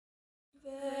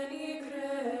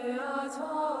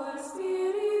Creator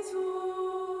Spiritus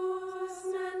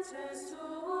mentes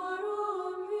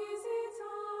tuorum visita.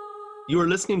 You are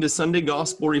listening to Sunday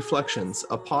Gospel Reflections,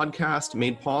 a podcast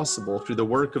made possible through the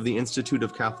work of the Institute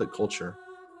of Catholic Culture.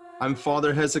 I'm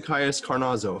Father Hezekiah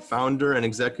Carnazzo, founder and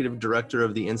executive director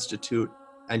of the Institute,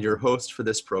 and your host for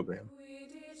this program.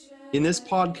 In this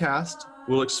podcast,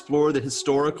 we'll explore the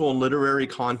historical and literary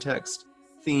context,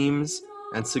 themes,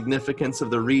 and significance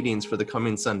of the readings for the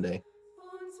coming Sunday.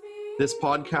 This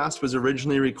podcast was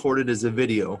originally recorded as a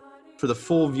video. For the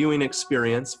full viewing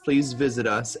experience, please visit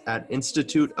us at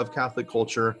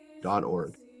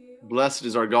instituteofcatholicculture.org. Blessed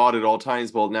is our God at all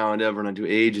times, both now and ever, and unto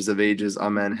ages of ages.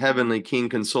 Amen. Heavenly King,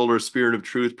 Consoler, Spirit of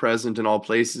truth, present in all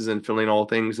places and filling all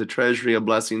things, the treasury of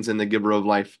blessings and the giver of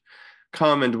life.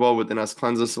 Come and dwell within us,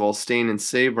 cleanse us of all stain, and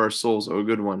save our souls, O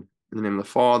good one. In the name of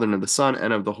the Father, and of the Son,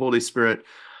 and of the Holy Spirit.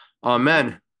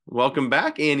 Amen. Welcome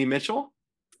back, Andy Mitchell.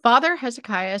 Father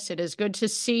Hezekiah, it is good to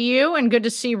see you and good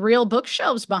to see real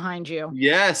bookshelves behind you.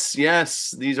 Yes.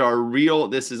 These are real.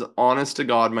 This is honest to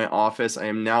God, my office. I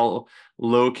am now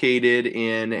located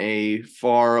in a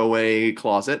far away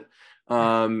closet.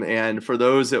 And for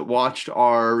those that watched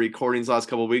our recordings last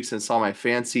couple of weeks and saw my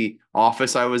fancy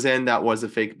office I was in, that was a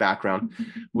fake background.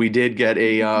 We did get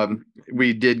a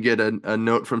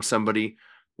note from somebody.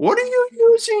 What are you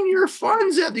using your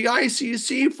funds at the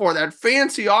ICC for? That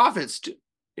fancy office?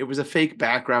 It was a fake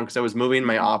background because I was moving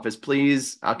my office.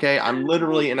 Please, okay? I'm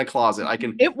literally in a closet.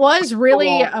 It was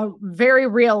really a very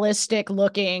realistic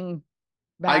looking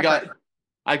background.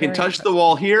 I can touch the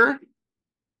wall here.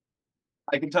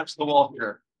 I can touch the wall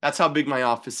here. That's how big my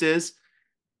office is.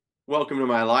 Welcome to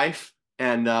my life.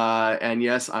 And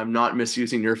yes, I'm not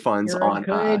misusing your funds. You're a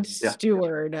good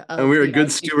steward. And we're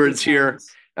good stewards here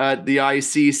at the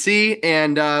ICC.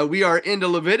 And we are into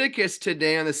Leviticus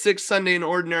today on the sixth Sunday in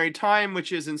Ordinary Time,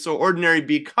 which isn't so ordinary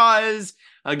because,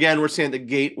 again, we're saying the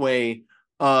gateway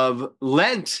of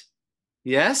Lent.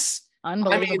 Yes?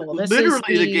 Unbelievable. I mean,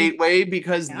 literally the gateway,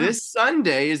 because this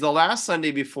Sunday is the last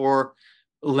Sunday before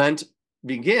Lent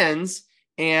begins.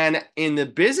 And in the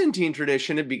Byzantine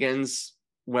tradition, it begins,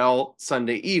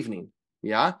 Sunday evening.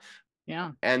 Yeah.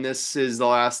 And this is the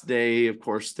last day, of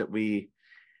course, that we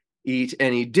eat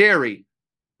any dairy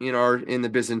in the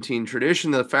Byzantine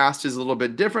tradition. The fast is a little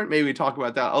bit different. Maybe we talk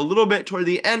about that a little bit toward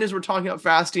the end as we're talking about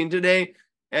fasting today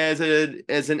as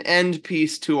an end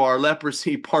piece to our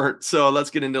leprosy part. So let's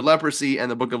get into leprosy and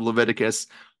the book of Leviticus.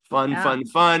 Fun.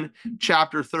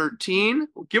 Chapter 13.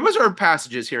 Give us our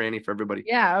passages here, Annie, for everybody.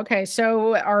 Yeah, okay.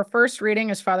 So our first reading,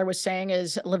 as Father was saying,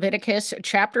 is Leviticus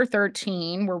chapter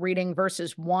 13. We're reading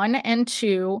verses 1 and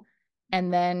 2,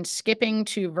 and then skipping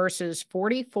to verses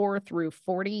 44 through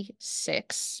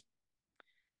 46.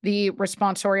 The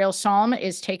responsorial psalm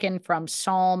is taken from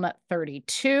Psalm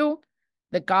 32.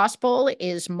 The gospel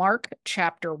is Mark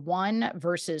chapter 1,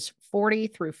 verses 40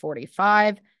 through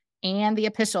 45. And the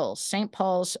epistle, St.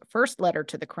 Paul's first letter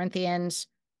to the Corinthians,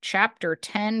 chapter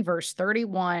 10, verse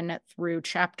 31 through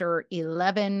chapter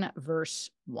 11, verse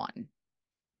 1.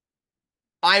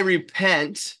 I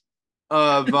repent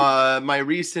of my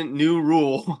recent new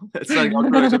rule. It's like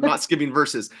I'm not skipping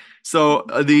verses. So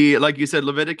like you said,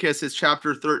 Leviticus is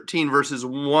chapter 13, verses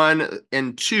 1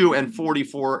 and 2 and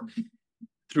 44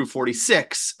 through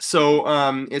 46.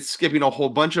 So it's skipping a whole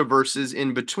bunch of verses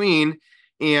in between.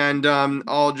 And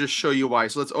I'll just show you why.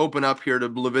 So let's open up here to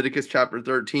Leviticus chapter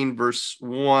 13, verse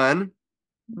 1.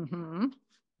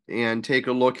 And take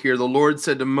a look here. The Lord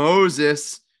said to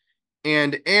Moses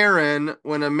and Aaron,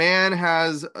 when a man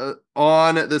has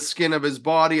on the skin of his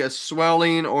body a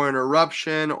swelling or an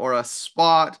eruption or a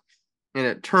spot, and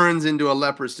it turns into a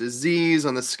leprous disease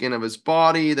on the skin of his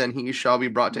body, then he shall be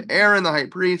brought to Aaron, the high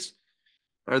priest,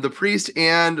 or the priest,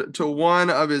 and to one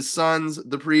of his sons,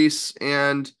 the priests,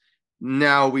 and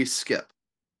now we skip.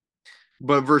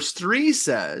 But verse 3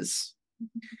 says,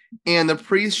 and the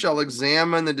priest shall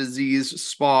examine the diseased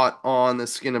spot on the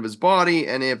skin of his body,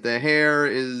 and if the hair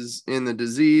is in the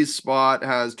diseased spot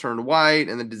has turned white,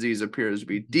 and the disease appears to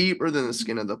be deeper than the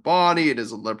skin of the body, it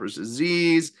is a leprous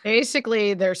disease.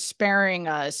 Basically, they're sparing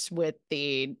us with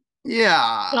the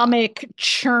stomach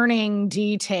churning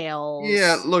details.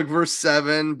 Yeah, look, verse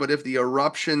 7, but if the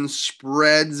eruption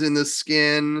spreads in the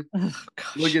skin,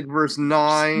 look at verse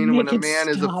 9, when a man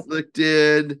is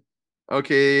afflicted.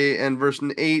 Okay, and verse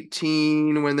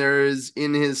 18, when there is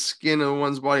in his skin of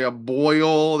one's body a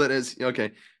boil that is,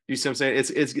 okay, you see what I'm saying?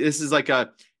 This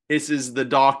is the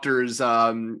doctor's,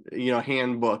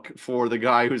 handbook for the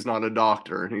guy who's not a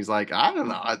doctor. And he's like, I don't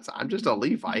know, I'm just a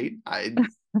Levite. I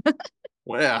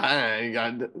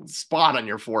got a spot on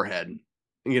your forehead.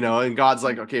 and God's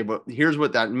like, okay, but here's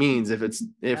what that means. If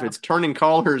it's turning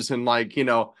colors and like,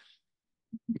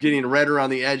 getting red around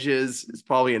the edges, it's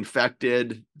probably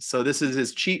infected. So this is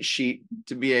his cheat sheet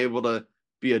to be able to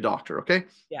be a doctor. Okay.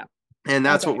 Yeah. And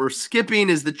that's what we're skipping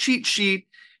is the cheat sheet,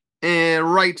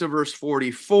 and right to verse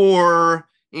 44.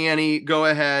 Annie, go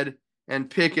ahead and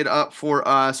pick it up for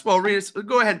us. Well, read it.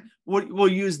 Go ahead. We'll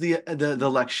use the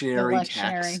lectionary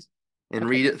text and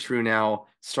read it through now,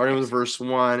 starting with verse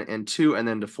 1 and 2, and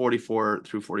then to 44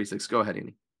 through 46. Go ahead,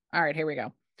 Annie. All right, here we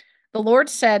go. The Lord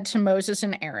said to Moses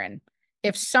and Aaron,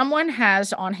 if someone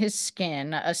has on his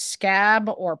skin a scab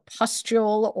or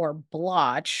pustule or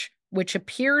blotch, which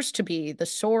appears to be the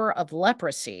sore of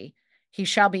leprosy, he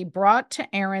shall be brought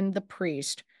to Aaron the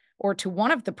priest or to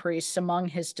one of the priests among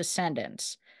his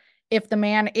descendants. If the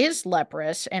man is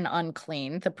leprous and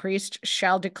unclean, the priest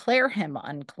shall declare him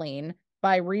unclean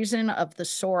by reason of the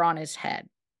sore on his head.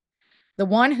 The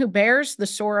one who bears the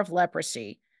sore of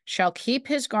leprosy shall keep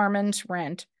his garments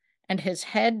rent and his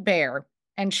head bare,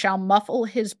 and shall muffle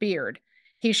his beard.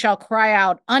 He shall cry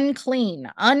out,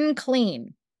 unclean,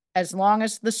 unclean. As long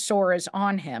as the sore is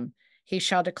on him, he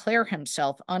shall declare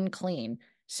himself unclean,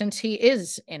 since he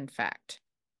is, in fact,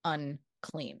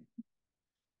 unclean.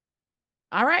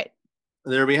 All right.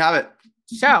 There we have it.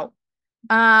 So,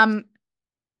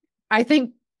 I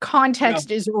think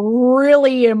context is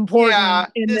really important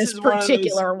in this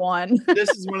particular one. This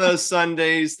is one of those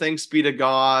Sundays, thanks be to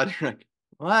God.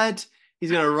 What?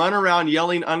 He's going to run around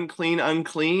yelling unclean,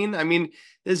 unclean. I mean,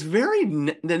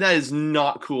 that is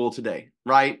not cool today,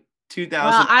 right? 2000.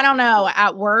 Well, I don't know.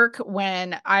 At work,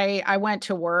 when I went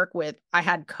to work I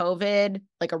had COVID,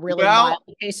 like a really mild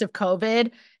case of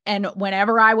COVID. And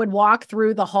whenever I would walk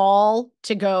through the hall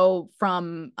to go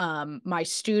from my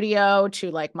studio to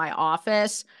like my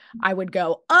office, I would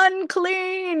go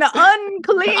unclean,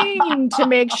 unclean to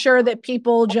make sure that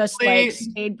people just like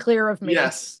stayed clear of me.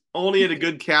 Yes, only at a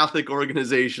good Catholic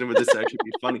organization would this actually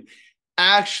be funny.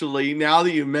 Actually, now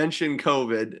that you mention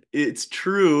COVID, it's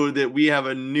true that we have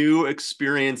a new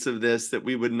experience of this that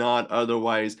we would not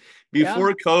otherwise.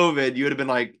 Before COVID, you would have been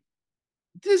like,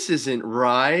 this isn't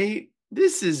right.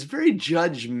 This is very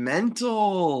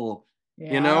judgmental,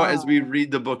 as we read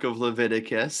the book of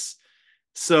Leviticus.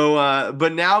 So,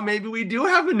 but now maybe we do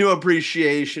have a new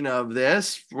appreciation of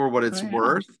this for what it's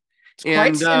worth. It's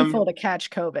quite sinful to catch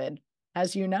COVID,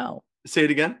 as you know. Say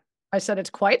it again. I said it's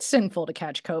quite sinful to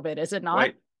catch COVID, is it not?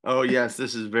 Right. Oh yes,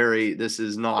 this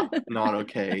is not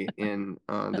okay in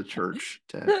the church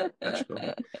to catch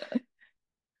COVID.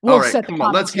 We'll set the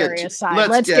commentary aside.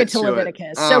 Let's get to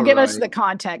Leviticus. So give us the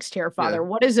context here, Father.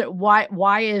 What is it?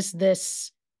 Why is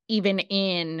this even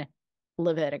in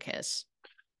Leviticus?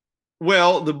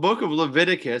 Well, the book of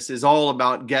Leviticus is all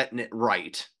about getting it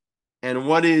right. And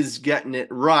what is getting it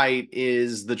right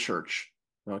is the church.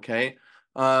 Okay.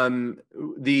 We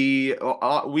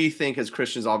think as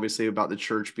Christians, obviously, about the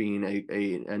church being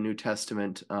a New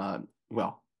Testament,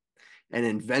 an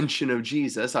invention of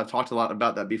Jesus. I've talked a lot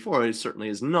about that before. It certainly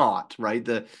is not, right?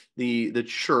 The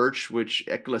church, which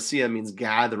ecclesia means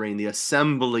gathering, the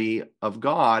assembly of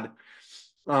God,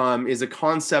 is a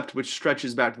concept which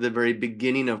stretches back to the very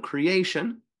beginning of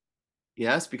creation.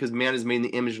 Yes, because man is made in the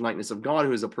image and likeness of God,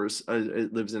 who is a person,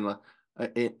 lives in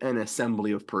an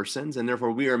assembly of persons, and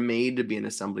therefore we are made to be an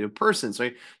assembly of persons.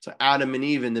 Right? So Adam and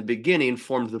Eve in the beginning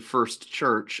formed the first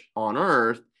church on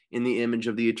earth in the image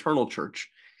of the eternal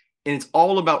church. And it's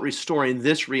all about restoring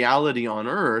this reality on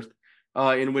earth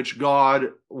in which God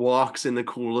walks in the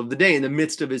cool of the day, in the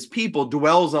midst of his people,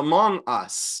 dwells among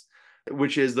us,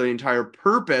 which is the entire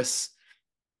purpose,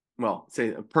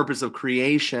 the purpose of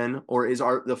creation, or is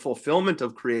the fulfillment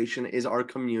of creation is our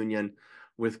communion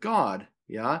with God.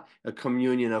 Yeah, a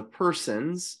communion of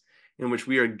persons in which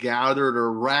we are gathered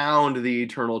around the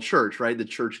eternal church, right? The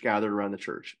church gathered around the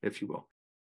church, if you will.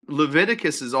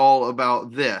 Leviticus is all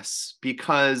about this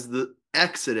because the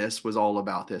Exodus was all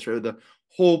about this, right? The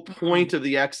whole point of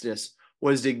the Exodus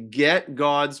was to get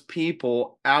God's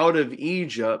people out of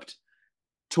Egypt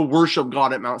to worship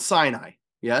God at Mount Sinai.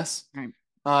 Yes? Right.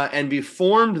 And be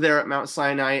formed there at Mount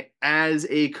Sinai as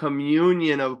a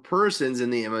communion of persons in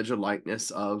the image and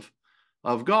likeness of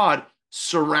God,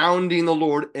 surrounding the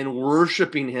Lord and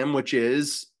worshiping him, which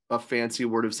is a fancy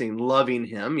word of saying loving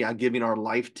him, giving our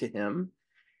life to him,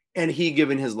 and he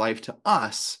giving his life to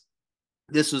us.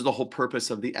 This was the whole purpose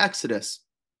of the Exodus.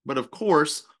 But of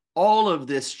course, all of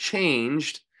this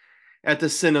changed at the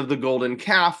sin of the golden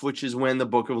calf, which is when the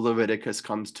book of Leviticus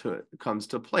comes to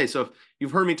play. So if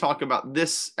you've heard me talk about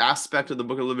this aspect of the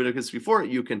book of Leviticus before,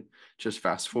 you can just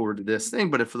fast forward to this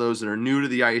thing. But if for those that are new to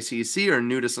the ICC or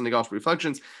new to Sunday Gospel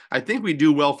Reflections, I think we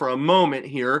do well for a moment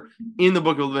here in the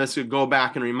book of Leviticus to go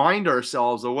back and remind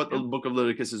ourselves of what the book of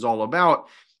Leviticus is all about.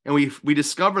 And we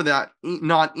discover that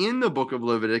not in the book of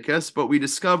Leviticus, but we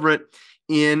discover it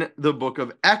in the book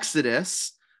of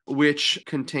Exodus, which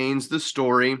contains the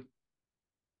story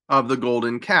of the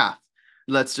golden calf.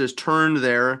 Let's just turn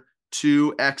there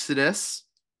to Exodus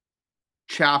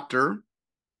chapter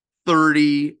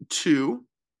 32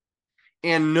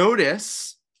 and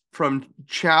notice from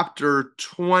chapter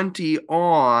 20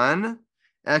 on.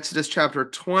 Exodus chapter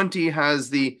 20 has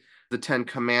the 10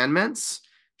 commandments.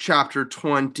 Chapter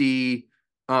 21,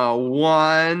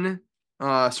 sorry,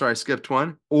 I skipped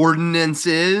one.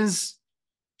 Ordinances.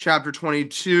 Chapter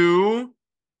 22,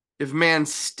 if man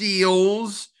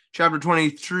steals. Chapter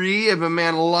 23, if a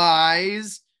man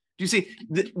lies. Do you see?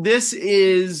 This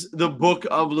is the book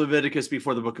of Leviticus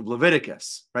before the book of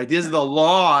Leviticus, right? These are the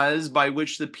laws by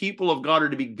which the people of God are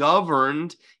to be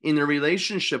governed in their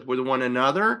relationship with one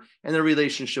another and their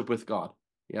relationship with God.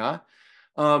 Yeah.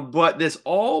 But this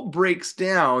all breaks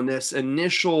down, this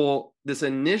initial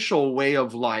way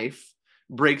of life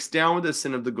breaks down with the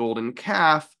sin of the golden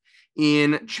calf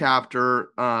in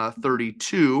chapter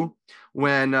 32,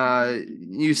 when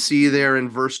you see there in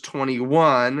verse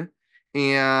 21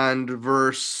 and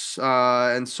verse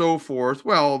and so forth.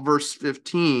 Well, verse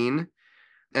 15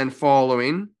 and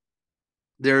following,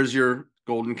 there's your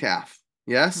golden calf.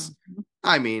 Yes?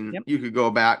 I mean, you could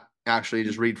go back, actually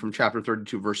just read from chapter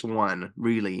 32, verse 1,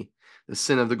 really, the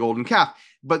sin of the golden calf.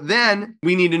 But then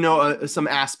we need to know some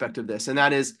aspect of this, and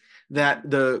that is that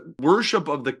the worship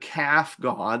of the calf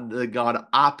god, the god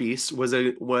Apis, was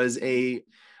a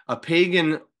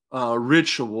pagan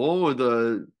ritual,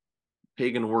 the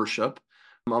pagan worship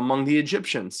among the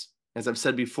Egyptians. As I've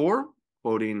said before,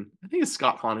 quoting, I think it's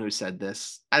Scott Hahn who said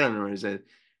this. I don't know who said it.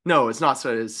 No, it's not.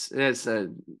 So it's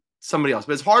somebody else.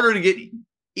 But it's harder to get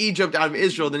Egypt out of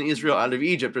Israel than Israel out of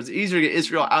Egypt. It's easier to get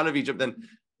Israel out of Egypt than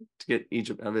to get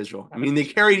Egypt out of Israel. I mean, they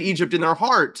carried Egypt in their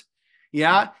heart.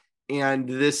 Yeah. And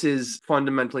this is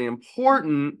fundamentally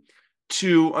important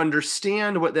to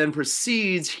understand what then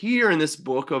precedes here in this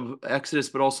book of Exodus,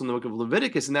 but also in the book of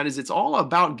Leviticus. And that is, it's all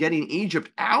about getting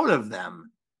Egypt out of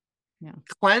them,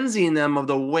 cleansing them of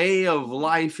the way of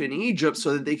life in Egypt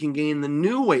so that they can gain the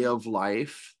new way of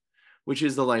life, which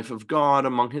is the life of God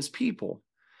among his people.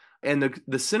 And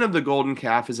the sin of the golden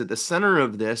calf is at the center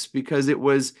of this because it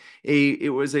was a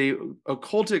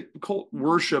cult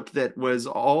worship that was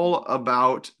all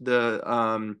about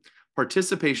the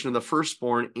participation of the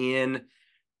firstborn in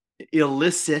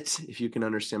illicit, if you can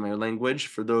understand my language,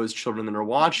 for those children that are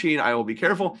watching, I will be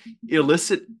careful,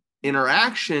 illicit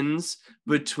interactions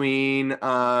between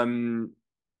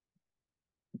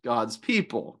God's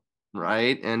people,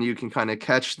 right? And you can kind of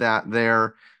catch that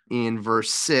there in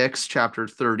verse 6, chapter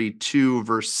 32,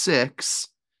 verse 6.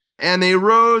 And they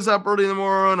rose up early in the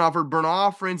morning and offered burnt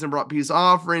offerings and brought peace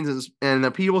offerings. And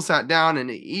the people sat down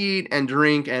and eat and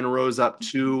drink and rose up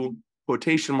to,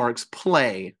 quotation marks,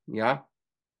 play. Yeah.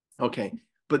 Okay.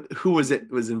 But who was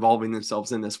involving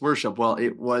themselves in this worship? Well,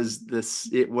 it was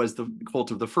the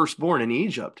cult of the firstborn in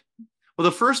Egypt. Well,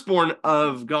 the firstborn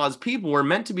of God's people were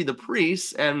meant to be the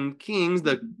priests and kings,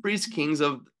 the priest kings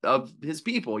of his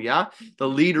people, yeah? The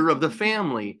leader of the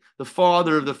family, the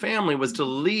father of the family was to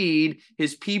lead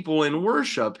his people in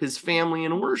worship, his family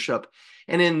in worship.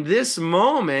 And in this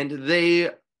moment,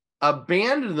 they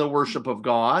abandoned the worship of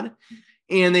God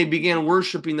and they began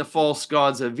worshiping the false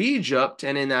gods of Egypt.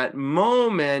 And in that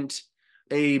moment,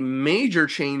 a major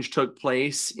change took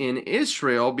place in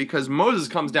Israel because Moses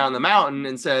comes down the mountain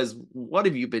and says, what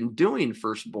have you been doing,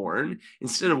 firstborn?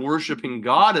 Instead of worshiping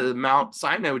God at Mount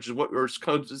Sinai, which is what we're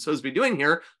supposed to be doing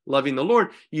here, loving the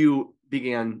Lord, you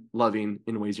began loving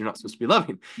in ways you're not supposed to be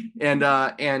loving.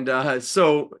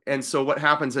 So what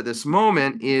happens at this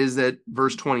moment is that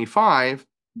verse 25,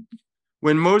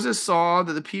 when Moses saw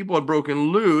that the people had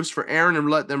broken loose, for Aaron had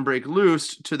let them break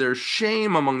loose to their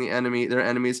shame among their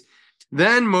enemies,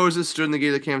 then Moses stood in the gate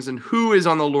of the camp and said, who is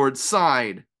on the Lord's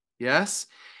side? Yes.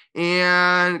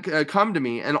 And come to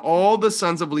me. And all the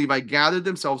sons of Levi gathered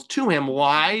themselves to him.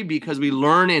 Why? Because we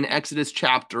learn in Exodus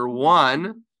chapter 1.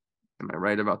 Am I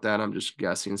right about that? I'm just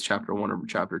guessing it's chapter 1 or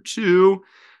chapter 2.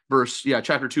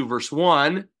 Chapter 2, verse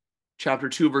 1. Chapter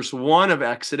 2, verse 1 of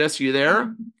Exodus. Are you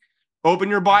there? Open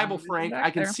your Bible, Frank.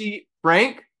 I can see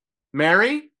Frank,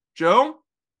 Mary, Joe.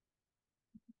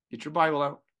 Get your Bible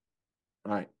out.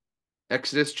 All right.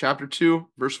 Exodus chapter 2,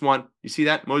 verse 1. You see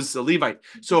that? Moses is a Levite.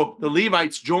 So the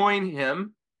Levites join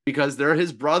him because they're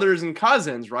his brothers and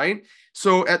cousins, right?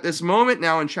 So at this moment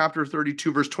now in chapter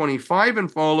 32, verse 25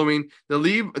 and following,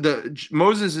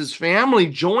 Moses' family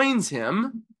joins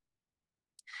him.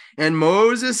 And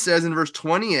Moses says in verse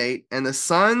 28, and the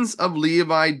sons of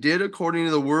Levi did according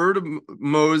to the word of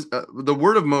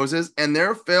Moses, and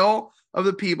there fell of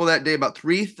the people that day about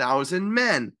 3,000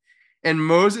 men. And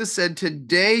Moses said,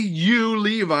 today you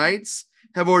Levites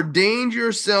have ordained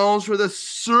yourselves for the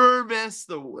service,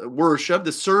 the worship,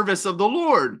 the service of the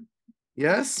Lord.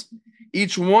 Yes,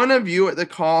 each one of you at the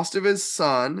cost of his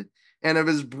son and of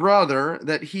his brother,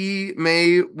 that he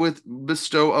may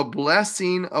bestow a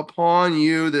blessing upon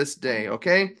you this day.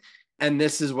 Okay. And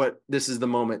this is the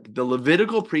moment. The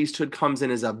Levitical priesthood comes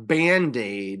in as a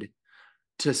band-aid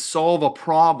to solve a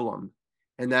problem.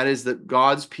 And that is that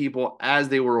God's people, as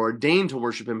they were ordained to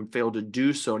worship him, failed to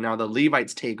do so. Now the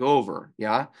Levites take over.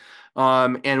 Yeah.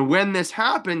 And when this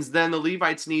happens, then the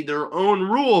Levites need their own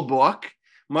rule book,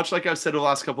 much like I've said the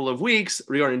last couple of weeks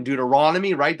regarding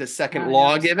Deuteronomy, right? The second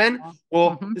law given.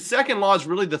 Well, the second law is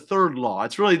really the third law.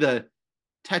 It's really the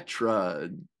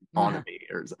tetraonomy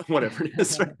or whatever it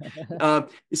is. Right?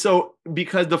 So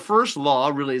because the first law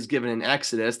really is given in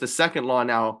Exodus, the second law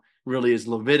now really is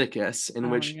Leviticus,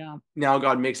 in which now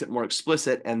God makes it more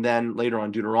explicit. And then later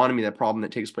on Deuteronomy, that problem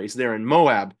that takes place there in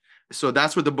Moab. So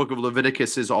that's what the book of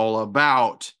Leviticus is all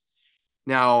about.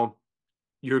 Now,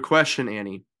 your question,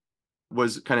 Annie,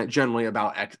 was kind of generally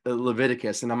about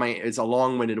Leviticus, and it's a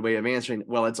long-winded way of answering.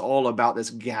 Well, it's all about this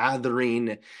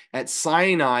gathering at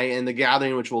Sinai, and the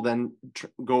gathering which will then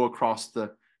go across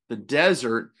the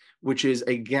desert, which is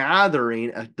a gathering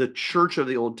at the church of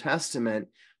the Old Testament,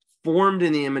 formed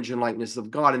in the image and likeness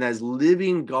of God, and as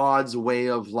living God's way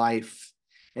of life.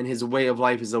 And his way of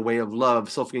life is a way of love,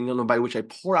 self-giving, by which I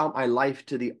pour out my life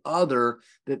to the other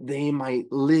that they might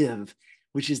live,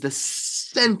 which is the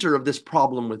center of this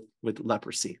problem with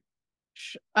leprosy.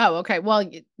 Oh, okay. Well,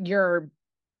 you're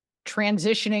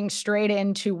transitioning straight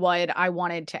into what I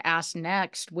wanted to ask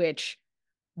next, which,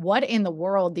 what in the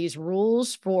world, these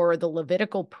rules for the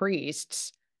Levitical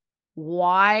priests,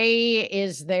 why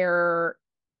is there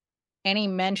any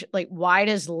mention, like, why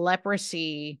does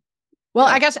leprosy? Well,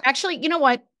 I guess actually, you know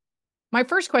what? My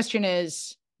first question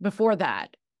is before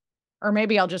that, or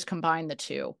maybe I'll just combine the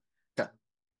two. Okay.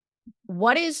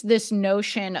 What is this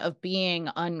notion of being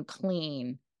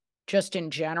unclean just in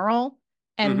general?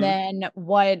 And then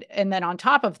on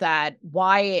top of that,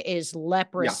 why is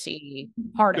leprosy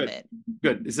part of it?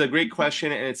 Good. It's a great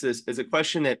question. And it's a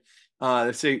question that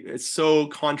it's so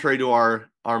contrary to our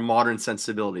modern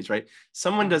sensibilities, right?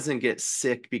 Someone doesn't get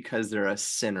sick because they're a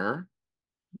sinner.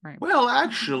 Right. Well,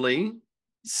 actually,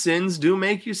 sins do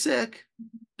make you sick,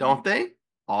 don't they?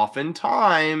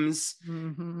 Oftentimes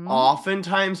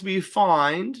we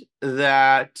find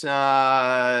that,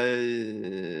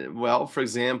 for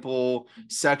example,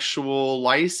 sexual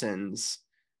license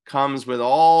comes with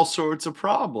all sorts of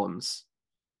problems.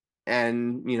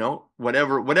 And,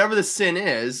 whatever the sin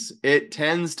is, it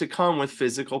tends to come with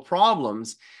physical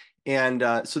problems. And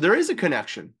so there is a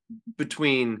connection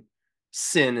between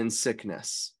sin and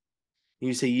sickness. And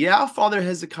you say, yeah, Father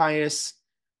Hezekiah,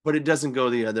 but it doesn't go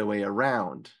the other way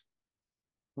around.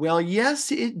 Well, yes,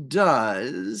 it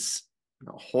does.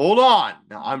 Now, hold on.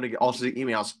 Now, I'm going to also get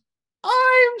emails.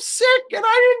 I'm sick and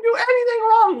I didn't do anything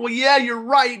wrong. Well, yeah, you're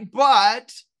right,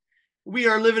 but we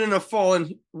are living in a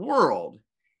fallen world.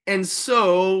 And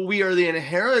so we are the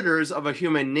inheritors of a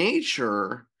human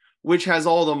nature, which has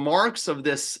all the marks of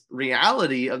this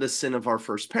reality of the sin of our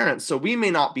first parents. So we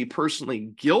may not be personally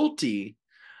guilty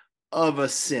of a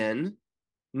sin.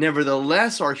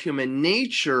 Nevertheless, our human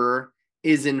nature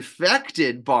is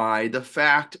infected by the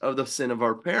fact of the sin of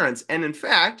our parents. And in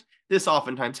fact, this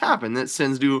oftentimes happens, that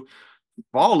sins do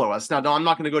follow us. Now, I'm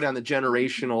not going to go down the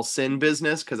generational sin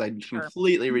business because I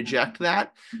completely reject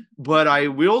that. But I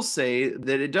will say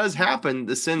that it does happen.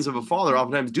 The sins of a father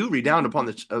oftentimes do redound upon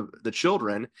the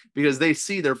children because they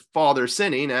see their father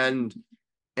sinning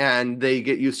and they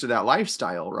get used to that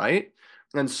lifestyle, right?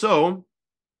 And so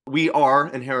we are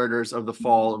inheritors of the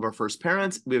fall of our first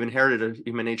parents. We've inherited a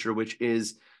human nature which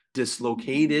is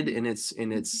dislocated in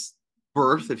its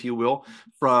birth, if you will,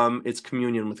 from its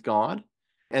communion with God.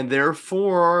 And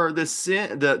therefore, the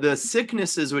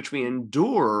sicknesses which we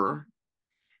endure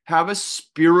have a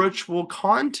spiritual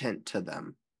content to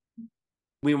them.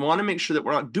 We want to make sure that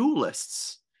we're not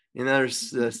dualists. And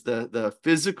there's the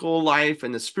physical life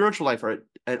and the spiritual life are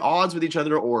at odds with each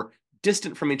other or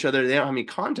distant from each other. They don't have any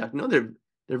contact. No,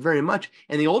 They're very much.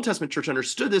 And the Old Testament church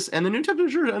understood this, and the New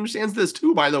Testament church understands this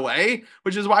too, by the way,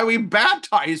 which is why we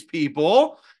baptize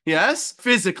people, yes,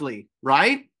 physically,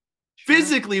 right? Sure.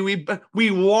 Physically,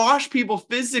 we wash people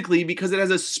physically because it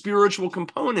has a spiritual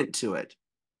component to it.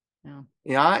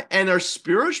 Yeah. And our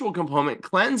spiritual component,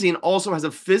 cleansing, also has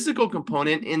a physical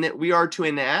component in that we are to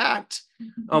enact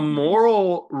a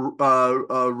moral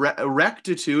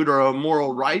rectitude or a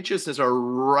moral righteousness or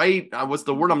right. What's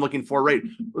the word I'm looking for? Right.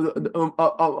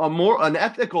 An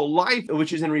ethical life,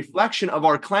 which is in reflection of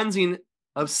our cleansing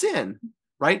of sin,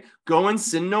 right? Go and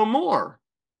sin no more.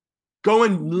 Go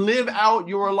and live out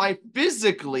your life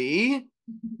physically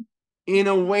in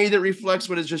a way that reflects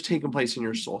what has just taken place in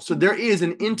your soul. So there is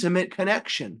an intimate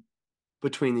connection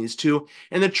between these two.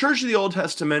 And the church of the Old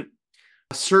Testament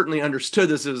certainly understood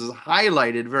this. It was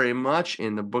highlighted very much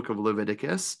in the book of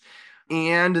Leviticus.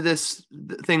 And this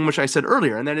thing which I said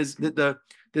earlier, and that is that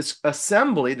this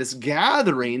assembly, this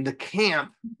gathering, the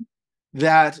camp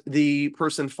that the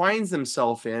person finds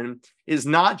themselves in is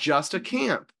not just a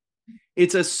camp.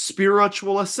 It's a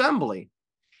spiritual assembly.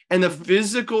 And the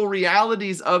physical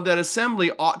realities of that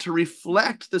assembly ought to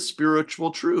reflect the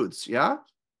spiritual truths, yeah?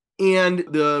 And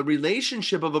the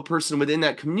relationship of a person within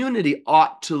that community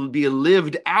ought to be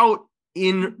lived out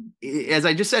in, as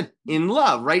I just said, in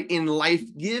love, right? In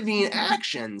life-giving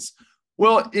actions.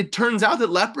 Well, it turns out that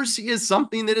leprosy is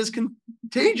something that is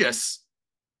contagious,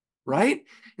 right?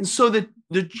 And so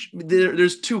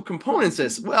there's two components to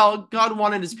this. Well, God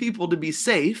wanted his people to be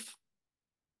safe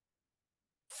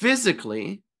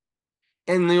physically,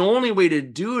 and the only way to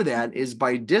do that is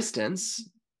by distance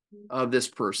of this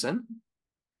person.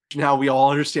 Now we all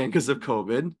understand because of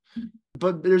COVID,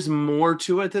 but there's more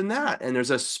to it than that. And there's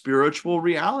a spiritual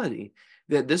reality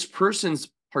that this person's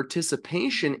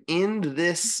participation in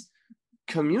this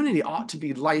community ought to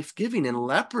be life-giving, and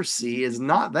leprosy is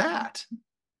not that.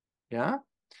 Yeah.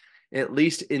 At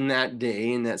least in that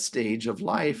day, in that stage of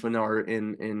life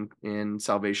in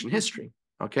salvation history.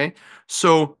 Okay.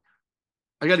 So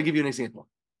I got to give you an example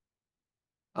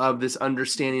of this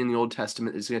understanding in the Old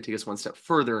Testament is going to take us one step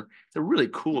further. It's a really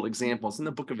cool example. It's in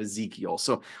the book of Ezekiel.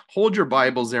 So hold your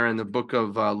Bibles there in the book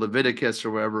of Leviticus or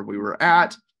wherever we were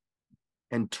at,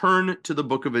 and turn to the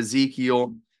book of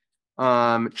Ezekiel,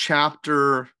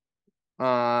 chapter,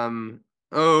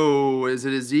 is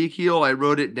it Ezekiel? I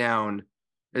wrote it down.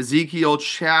 Ezekiel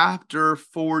chapter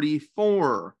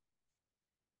 44.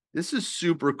 This is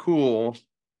super cool.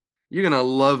 You're going to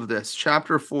love this.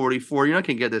 Chapter 44. You're not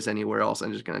going to get this anywhere else.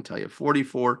 I'm just going to tell you.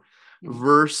 44,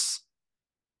 verse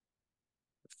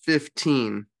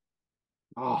 15.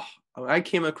 Oh, I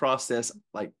came across this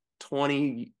like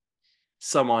 20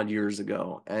 some odd years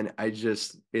ago, and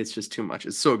it's just too much.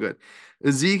 It's so good.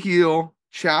 Ezekiel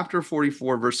chapter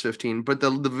 44, verse 15. But the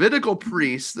Levitical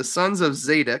priests, the sons of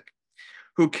Zadok,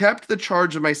 who kept the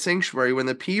charge of my sanctuary when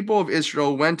the people of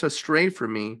Israel went astray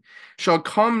from me, shall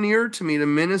come near to me to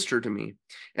minister to me,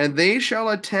 and they shall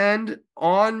attend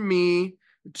on me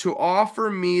to offer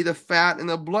me the fat and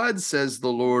the blood, says the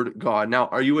Lord God. Now,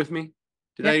 are you with me?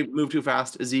 Did I move too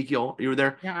fast? Ezekiel, you were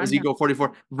there? Yeah, I'm Ezekiel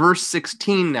 44, verse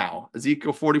 16 now.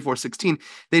 Ezekiel 44, 16.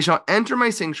 They shall enter my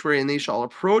sanctuary, and they shall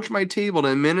approach my table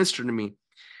to minister to me.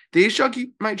 They shall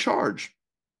keep my charge.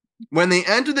 When they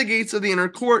enter the gates of the inner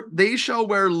court, they shall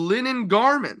wear linen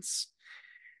garments.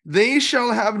 They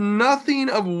shall have nothing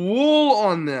of wool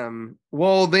on them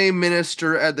while they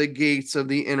minister at the gates of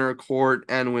the inner court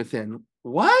and within.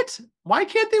 What? Why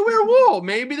can't they wear wool?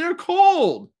 Maybe they're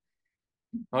cold.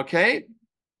 Okay.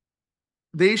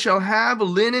 They shall have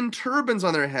linen turbans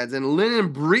on their heads and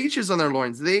linen breeches on their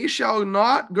loins. They shall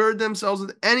not gird themselves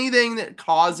with anything that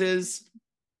causes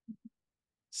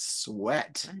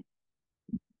sweat.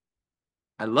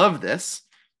 I love this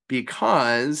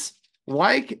because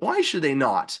why should they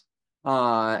not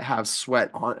have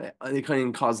sweat on? It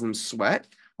can cause them sweat.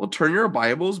 Well, turn your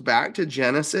Bibles back to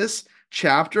Genesis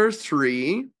chapter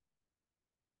 3.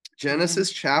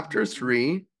 Genesis chapter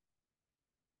 3,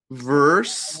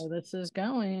 verse. Oh, this is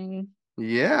going.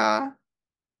 Yeah.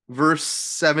 Verse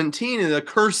 17, the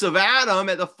curse of Adam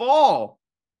at the fall.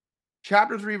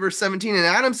 Chapter 3, verse 17. And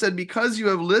Adam said, because you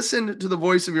have listened to the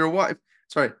voice of your wife.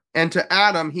 Sorry. And to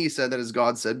Adam, he said, that is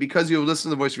God said, because you have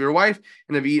listened to the voice of your wife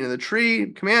and have eaten of the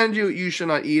tree, commanded you, you shall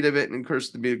not eat of it, and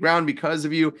cursed be the ground because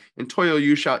of you, and toil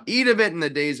you shall eat of it in the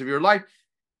days of your life.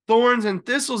 Thorns and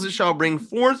thistles it shall bring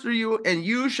forth for you, and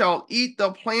you shall eat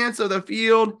the plants of the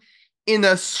field. In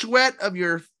the sweat of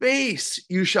your face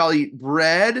you shall eat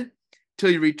bread till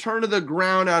you return to the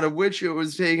ground out of which it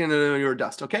was taken into your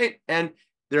dust. Okay? And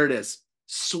there it is.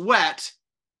 Sweat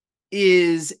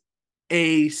is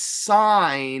a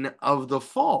sign of the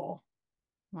fall.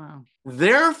 Wow.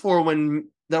 Therefore, when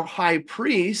the high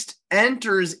priest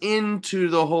enters into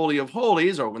the Holy of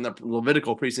Holies, or when the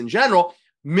Levitical priests in general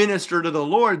minister to the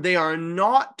Lord, they are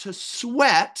not to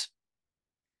sweat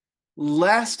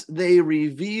lest they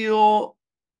reveal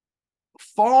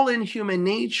fallen human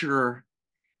nature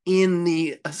in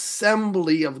the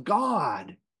assembly of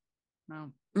God.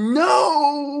 Wow.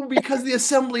 No, because the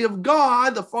assembly of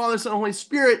God, the Father, Son, and Holy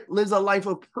Spirit, lives a life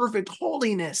of perfect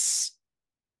holiness.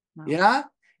 Wow. Yeah?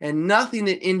 And nothing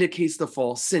that indicates the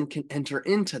false sin can enter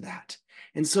into that.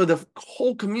 And so the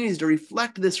whole community is to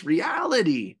reflect this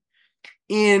reality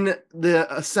in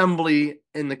the assembly,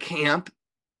 in the camp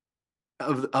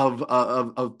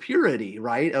of purity,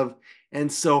 right?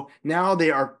 And so now they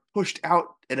are pushed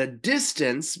out at a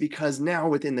distance because now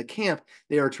within the camp,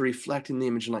 they are to reflect in the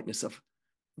image and likeness of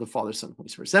the Father, Son, and Holy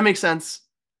Spirit. Does that make sense?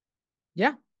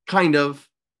 Yeah. Kind of.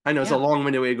 I know it's a Yeah.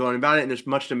 long-winded way of going about it, and there's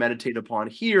much to meditate upon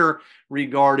here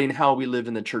regarding how we live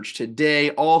in the church today,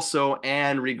 also,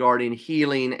 and regarding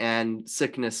healing and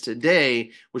sickness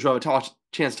today, which we'll have a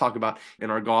chance to talk about in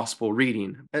our gospel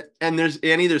reading. And there's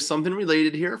Annie, there's something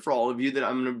related here for all of you that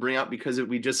I'm going to bring up because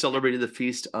we just celebrated the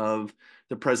feast of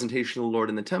the presentation of the Lord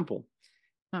in the temple.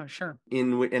 Oh, sure.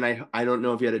 And I don't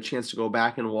know if you had a chance to go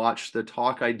back and watch the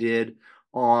talk I did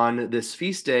on this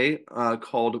feast day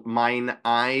called Mine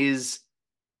Eyes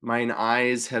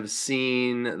have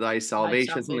seen thy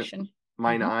salvation.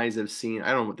 Mine eyes have seen.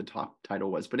 I don't know what the top title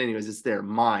was, but anyways, it's there.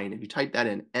 Mine. If you type that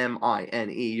in,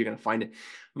 M-I-N-E, you're gonna find it.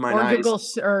 Mine or eyes. Google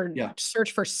or Yeah.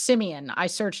 search for Simeon. I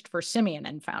searched for Simeon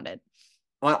and found it.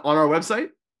 On our website?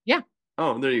 Yeah.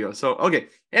 Oh, there you go. So, okay.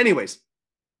 Anyways,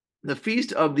 the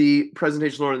feast of the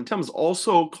presentation of the Lord in the temple is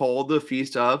also called the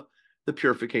feast of the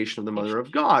purification of the Mother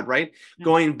of God, right? Yeah.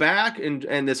 Going back and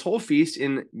this whole feast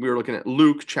we were looking at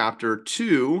Luke chapter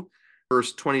 2,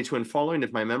 verse 22 and following,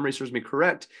 if my memory serves me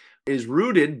correct, is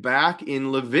rooted back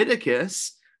in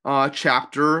Leviticus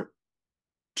chapter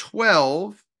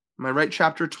 12. Am I right?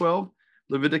 Chapter 12?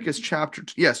 Leviticus chapter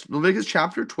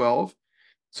 12.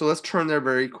 So let's turn there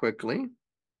very quickly.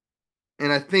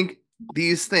 And I think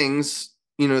these things,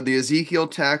 the Ezekiel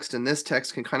text and this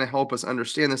text can kind of help us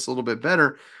understand this a little bit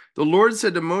better. The Lord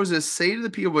said to Moses, say to the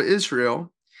people of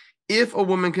Israel, if a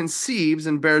woman conceives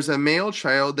and bears a male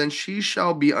child, then she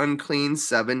shall be unclean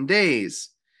 7 days.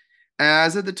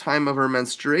 As at the time of her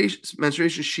menstruation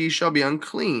she shall be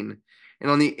unclean.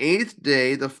 And on the 8th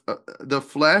day, the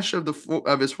flesh of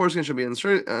his foreskin shall be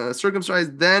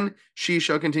circumcised. Then she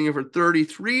shall continue for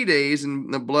 33 days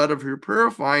in the blood of her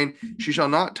purifying. She shall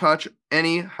not touch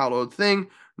any hallowed thing,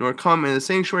 nor come in the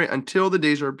sanctuary until the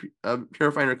days of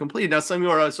purifying are completed. Now, some of you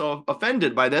are so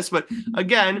offended by this, but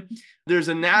again, there's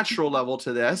a natural level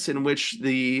to this in which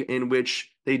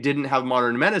they didn't have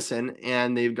modern medicine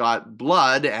and they've got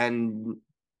blood and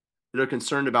they're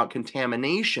concerned about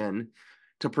contamination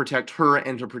to protect her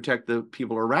and to protect the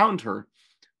people around her.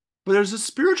 But there's a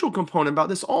spiritual component about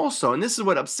this also. And this is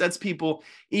what upsets people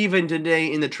even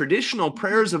today in the traditional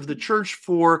prayers of the church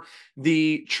for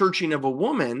the churching of a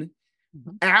woman.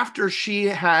 Mhm. After she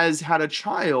has had a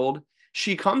child,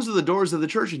 she comes to the doors of the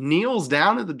church, kneels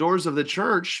down at the doors of the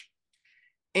church,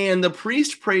 and the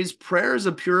priest prays prayers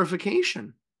of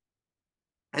purification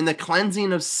and the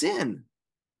cleansing of sin.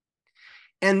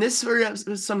 And this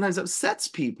sometimes upsets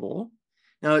people.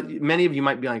 Now, many of you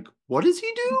might be like, what does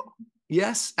he do?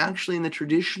 Yes, actually, in the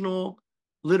traditional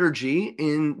liturgy,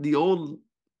 in the old,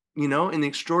 in the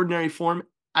extraordinary form,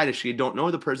 I actually don't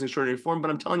know the person's extraordinary form, but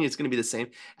I'm telling you, it's going to be the same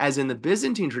as in the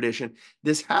Byzantine tradition.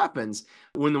 This happens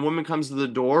when the woman comes to the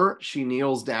door, she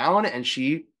kneels down and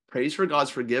she prays for God's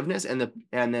forgiveness, and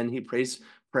then he prays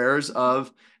prayers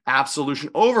of absolution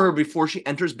over her before she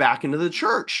enters back into the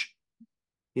church.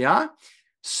 Yeah.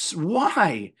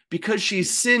 Why? Because she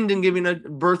sinned in giving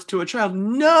birth to a child?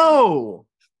 No.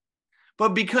 But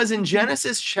because in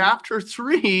Genesis chapter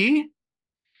 3,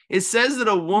 it says that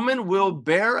a woman will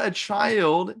bear a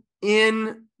child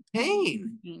in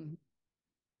pain.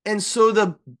 And so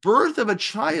the birth of a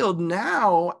child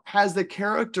now has the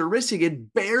characteristic,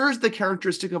 it bears the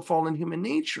characteristic of fallen human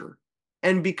nature.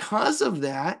 And because of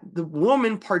that, the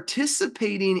woman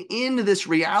participating in this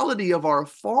reality of our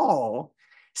fall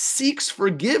seeks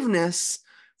forgiveness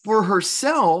for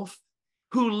herself,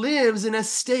 who lives in a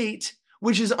state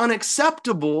which is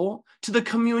unacceptable to the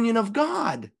communion of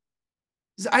God.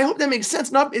 I hope that makes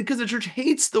sense, not because the church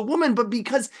hates the woman, but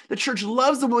because the church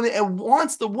loves the woman and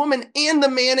wants the woman and the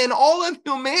man and all of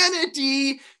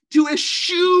humanity to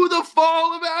eschew the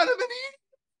fall of Adam and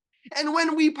Eve. And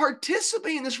when we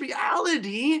participate in this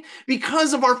reality,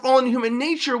 because of our fallen human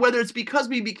nature, whether it's because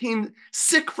we became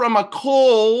sick from a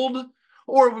cold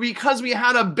or because we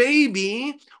had a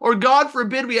baby, or God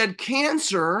forbid we had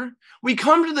cancer, we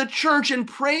come to the church and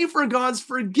pray for God's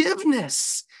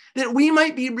forgiveness, that we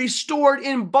might be restored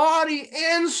in body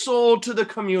and soul to the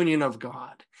communion of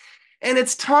God. And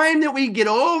it's time that we get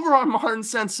over our modern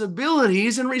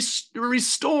sensibilities and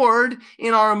restored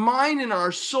in our mind and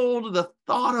our soul to the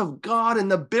thought of God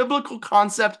and the biblical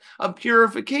concept of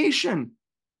purification.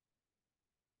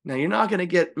 Now, you're not going to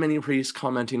get many priests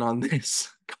commenting on this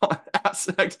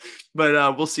aspect,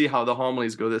 but we'll see how the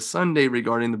homilies go this Sunday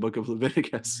regarding the book of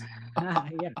Leviticus.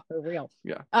 Yeah, for real.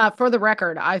 Yeah. For the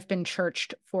record, I've been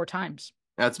churched 4 times.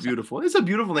 That's beautiful. It's a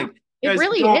beautiful thing. It Guys,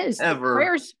 really don't is. ever. The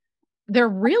prayers, they're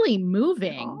really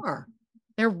moving.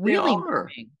 They're really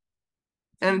moving.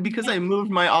 And because I moved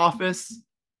my office,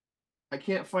 I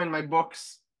can't find my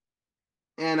books.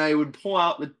 And I would pull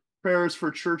out the prayers for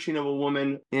churching of a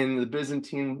woman in the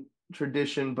Byzantine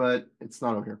tradition, but it's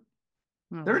not over here.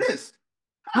 There it is.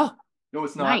 Oh, no,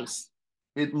 it's not. Nice.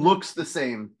 It looks the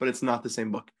same, but it's not the same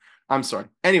book. I'm sorry.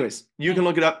 Anyways, you can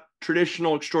look it up.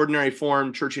 Traditional extraordinary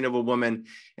form, churching of a woman.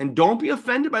 And don't be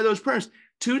offended by those prayers.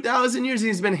 2,000 years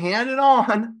he's been handed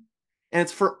on. And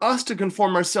it's for us to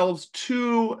conform ourselves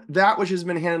to that which has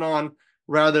been handed on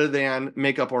rather than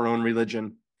make up our own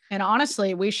religion. And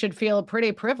honestly, we should feel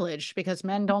pretty privileged because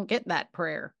men don't get that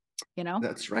prayer,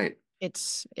 That's right. It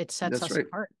sets us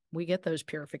apart. We get those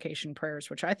purification prayers,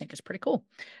 which I think is pretty cool.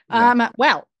 Yeah.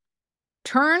 Well,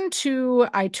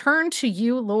 I turn to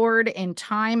you, Lord, in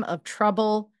time of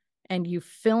trouble, and you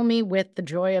fill me with the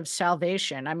joy of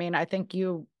salvation. I mean, I think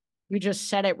you just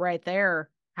said it right there,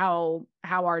 how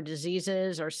our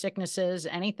diseases, our sicknesses,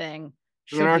 anything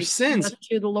should and our be sins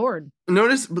to the Lord.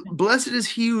 Notice, blessed is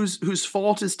he whose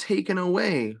fault is taken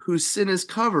away, whose sin is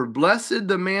covered. Blessed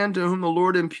the man to whom the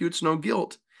Lord imputes no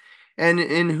guilt, and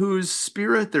in whose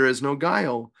spirit there is no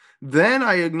guile. Then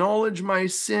I acknowledge my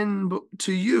sin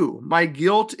to you. My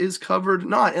guilt is covered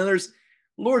not. And there's,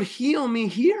 Lord, heal me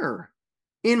here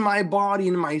in my body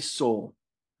and my soul,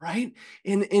 right?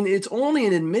 And it's only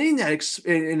in admitting that,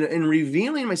 in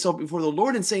revealing myself before the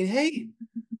Lord and saying, hey,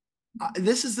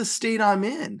 this is the state I'm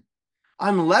in.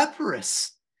 I'm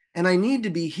leprous and I need to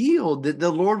be healed, that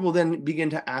the Lord will then begin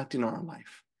to act in our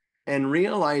life, and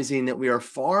realizing that we are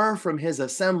far from his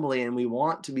assembly and we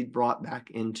want to be brought back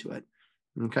into it.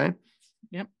 Okay.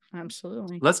 Yep,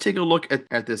 absolutely. Let's take a look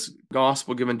at this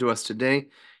gospel given to us today.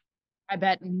 I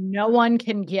bet no one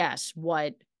can guess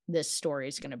what this story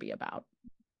is going to be about.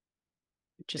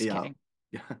 Just kidding.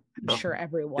 Yeah. I'm sure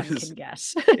everyone can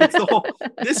guess. It's the whole,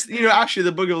 actually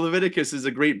the book of Leviticus is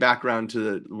a great background to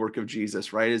the work of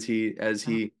Jesus, right? As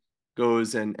he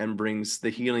goes and brings the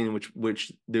healing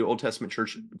which the Old Testament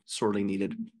church sorely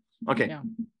needed. Okay. Yeah,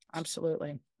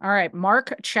 absolutely. All right.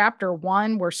 Mark chapter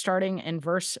 1, we're starting in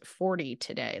verse 40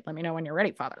 today. Let me know when you're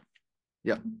ready, Father.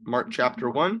 Yeah. Mark chapter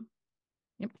 1.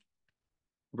 Yep.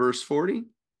 Verse 40.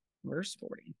 Verse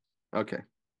 40. Okay.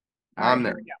 I'm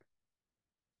there.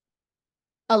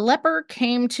 A leper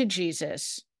came to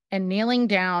Jesus and, kneeling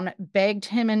down, begged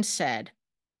him and said,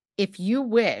 "If you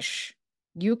wish,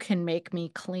 you can make me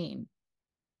clean."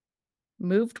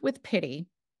 Moved with pity,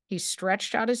 he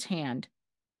stretched out his hand,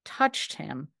 touched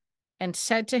him, and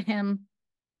said to him,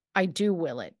 "I do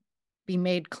will it. Be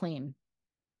made clean."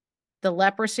 The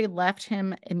leprosy left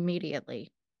him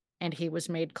immediately, and he was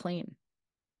made clean.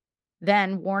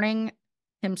 Then, warning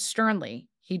him sternly,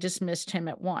 he dismissed him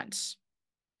at once.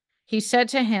 He said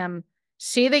to him,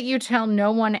 "See that you tell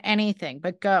no one anything,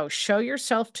 but go, show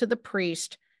yourself to the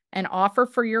priest and offer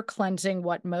for your cleansing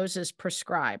what Moses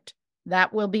prescribed.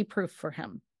 That will be proof for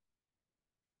him."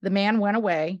 The man went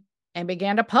away and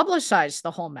began to publicize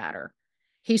the whole matter.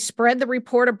 He spread the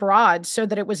report abroad so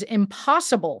that it was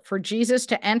impossible for Jesus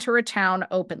to enter a town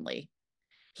openly.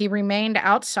 He remained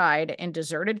outside in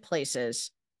deserted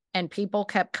places, and people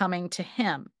kept coming to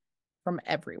him from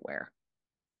everywhere.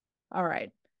 All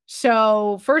right.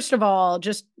 So first of all,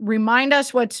 just remind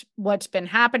us what's been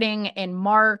happening in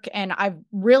Mark. And I've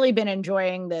really been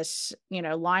enjoying this,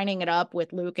 lining it up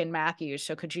with Luke and Matthew.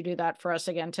 So could you do that for us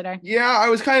again today? Yeah, I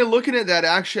was kind of looking at that.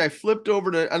 Actually, I looked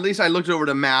over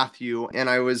to Matthew, and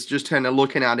I was just kind of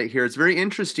looking at it here. It's very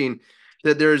interesting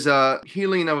that there's a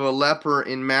healing of a leper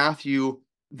in Matthew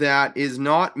that is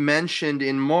not mentioned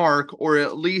in Mark, or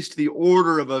at least the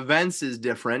order of events is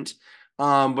different.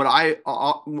 But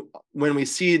when we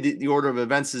see the order of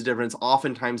events is different, it's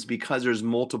oftentimes because there's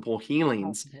multiple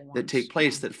healings that take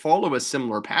place that follow a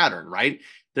similar pattern, right?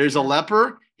 There's a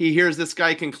leper. He hears this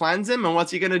guy can cleanse him. And what's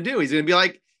he going to do? He's going to be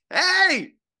like,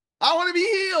 "Hey, I want to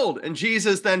be healed." And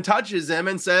Jesus then touches him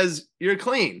and says, "You're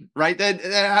clean," right?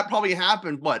 That probably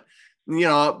happened,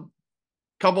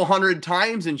 couple hundred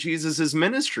times in Jesus's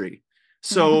ministry.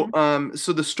 So,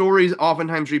 so the stories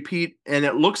oftentimes repeat, and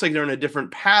it looks like they're in a different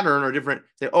pattern or different.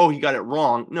 Say, oh, he got it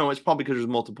wrong. No, it's probably because there's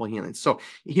multiple healings. So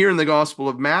here in the Gospel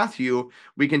of Matthew,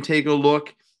 we can take a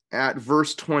look at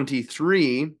verse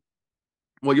 23.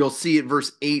 Well, you'll see at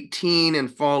verse 18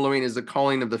 and following is the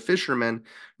calling of the fishermen.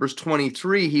 Verse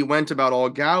 23, he went about all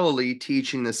Galilee,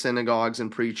 teaching the synagogues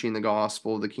and preaching the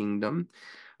gospel of the kingdom.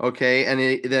 Okay, and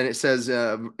then it says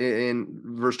in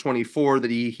verse 24 that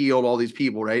he healed all these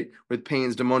people, right? With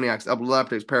pains, demoniacs,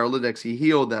 epileptics, paralytics, he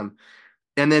healed them.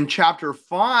 And then chapter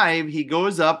 5, he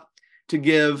goes up to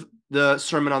give the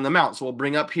Sermon on the Mount. So we'll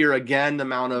bring up here again the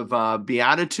Mount of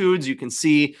Beatitudes. You can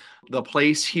see the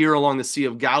place here along the Sea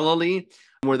of Galilee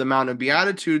where the Mount of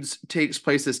Beatitudes takes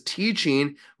place, as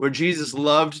teaching, where Jesus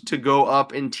loved to go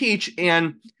up and teach.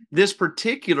 And this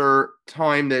particular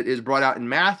time that is brought out in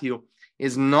Matthew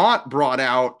is not brought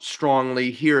out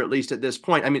strongly here, at least at this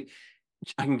point. I mean,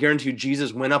 I can guarantee you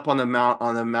Jesus went up on the Mount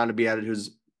of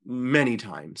Beatitudes many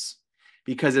times,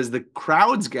 because as the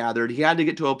crowds gathered, he had to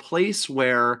get to a place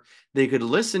where they could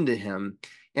listen to him.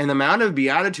 And the Mount of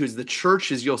Beatitudes, the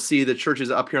churches, you'll see the church is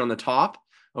up here on the top,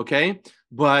 okay?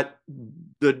 But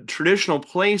the traditional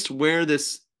place where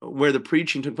the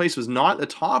preaching took place was not the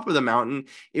top of the mountain.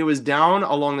 It was down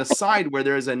along the side where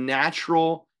there is a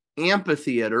natural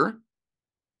amphitheater.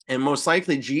 And most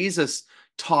likely Jesus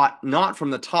taught not from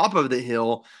the top of the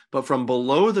hill, but from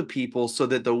below the people, so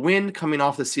that the wind coming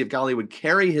off the Sea of Galilee would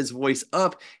carry his voice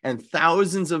up, and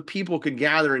thousands of people could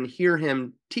gather and hear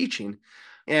him teaching.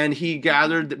 And he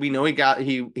gathered, that we know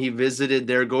he visited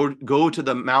there. Go to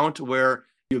the mount where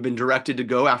you've been directed to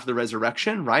go after the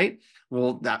resurrection, right?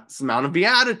 Well, that's the Mount of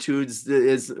Beatitudes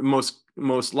is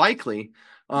most likely.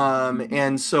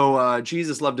 And so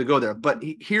Jesus loved to go there. But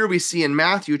here we see in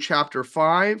Matthew chapter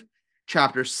 5,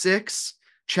 chapter 6,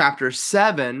 chapter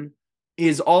 7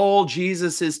 is all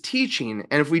Jesus's teaching.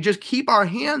 And if we just keep our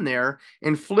hand there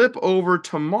and flip over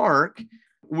to Mark,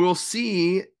 we'll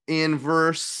see in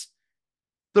verse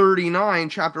 39,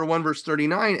 chapter 1, verse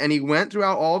 39, and he went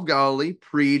throughout all of Galilee,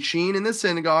 preaching in the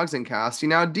synagogues and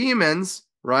casting out demons,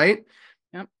 right?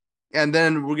 Yep. And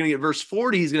then we're going to get verse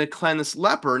 40, he's going to cleanse this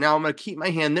leper. Now I'm going to keep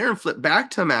my hand there and flip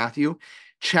back to Matthew,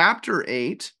 chapter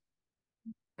 8.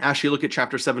 Actually, look at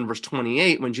chapter 7, verse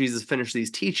 28, when Jesus finished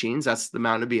these teachings. That's the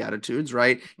Mount of Beatitudes,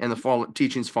 right? And the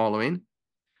teachings following.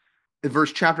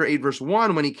 Chapter 8, verse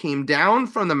 1, when he came down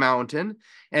from the mountain,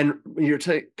 and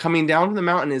coming down from the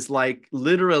mountain is like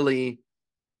literally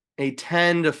a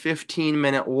 10 to 15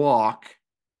 minute walk,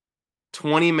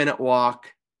 20-minute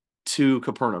walk to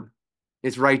Capernaum.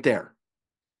 It's right there.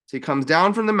 So he comes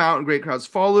down from the mountain, great crowds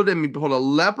followed him. Behold, a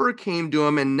leper came to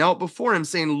him and knelt before him,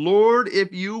 saying, Lord,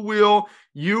 if you will,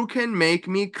 you can make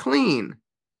me clean.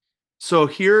 So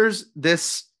here's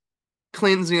this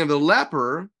cleansing of the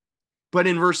leper. But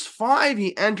in verse 5,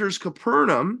 he enters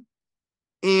Capernaum,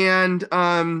 and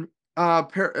then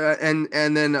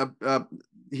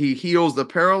he heals the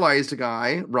paralyzed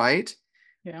guy, right?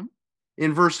 Yeah.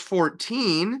 In verse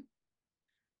 14,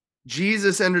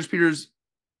 Jesus enters Peter's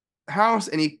house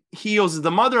and he heals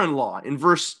the mother-in-law in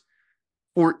verse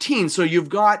 14. So you've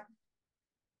got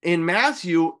in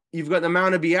Matthew, you've got the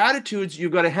Mount of Beatitudes,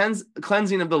 you've got a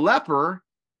cleansing of the leper,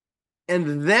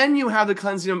 and then you have the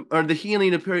cleansing or the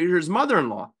healing of Peter's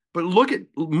mother-in-law. But look at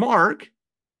Mark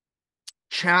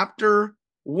chapter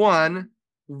 1,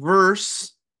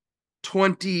 verse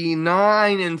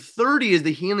 29 and 30 is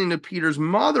the healing of Peter's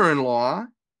mother-in-law.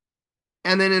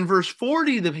 And then in verse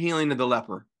 40, the healing of the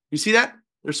leper. You see that?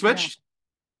 They're switched?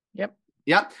 Yeah. Yep.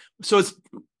 Yep. So it's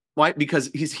why? Because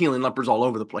he's healing lepers all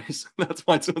over the place. That's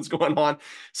what's going on.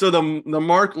 So the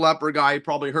Mark leper guy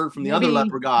probably heard from the other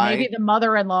leper guy. Maybe the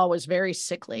mother-in-law was very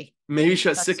sickly. Maybe she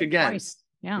got sick again. Twice.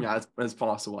 Yeah. That's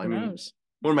possible. Who I mean, knows?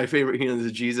 one of my favorite healings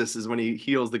of Jesus is when he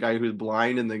heals the guy who's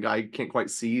blind and the guy can't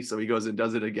quite see, so he goes and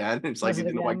does it again. It's like he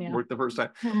didn't quite work the first time.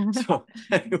 So,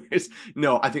 anyways,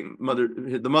 no, I think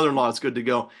the mother-in-law is good to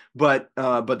go, but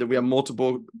that we have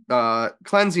multiple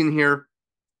cleansing here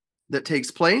that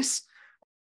takes place.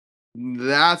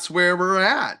 That's where we're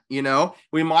at.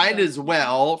 We might as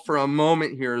well for a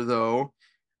moment here, though,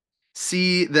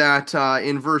 see that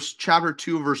in chapter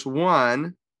 2, verse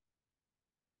 1.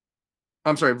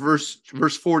 I'm sorry, verse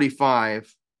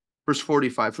 45. Verse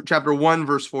 45. Chapter 1,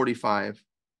 verse 45.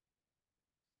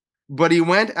 But he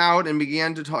went out and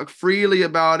began to talk freely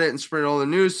about it and spread all the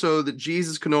news, so that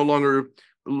Jesus could no longer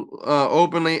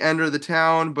openly enter the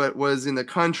town, but was in the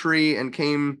country, and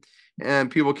came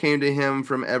and people came to him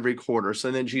from every quarter.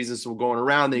 So then Jesus will going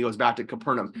around, then he goes back to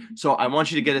Capernaum. So I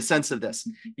want you to get a sense of this.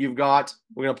 We're going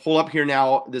to pull up here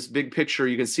now this big picture.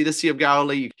 You can see the Sea of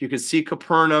Galilee. You can see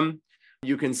Capernaum.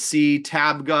 You can see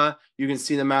Tabgha. You can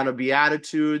see the Mount of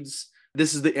Beatitudes.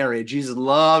 This is the area Jesus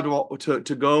loved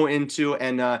to go into,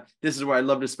 and this is where I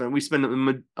love to spend. We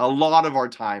spend a lot of our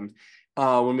time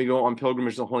when we go on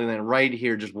pilgrimage to the Holy Land, right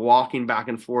here, just walking back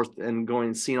and forth and going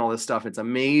and seeing all this stuff. It's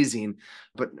amazing.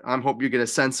 But I hope you get a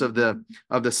sense of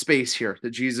the space here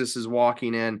that Jesus is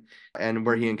walking in and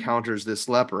where he encounters this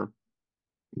leper.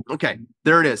 Okay,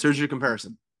 there it is. Here's your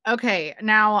comparison. Okay,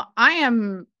 now I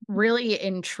am really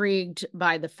intrigued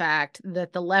by the fact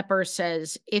that the leper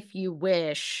says, if you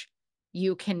wish,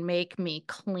 you can make me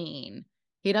clean.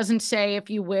 He doesn't say, if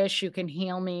you wish, you can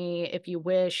heal me. If you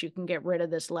wish, you can get rid of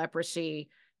this leprosy.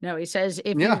 No, he says,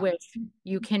 if you wish,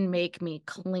 you can make me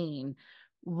clean.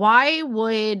 Why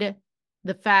would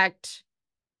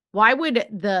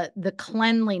the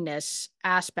cleanliness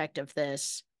aspect of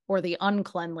this, or the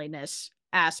uncleanliness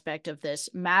aspect of this,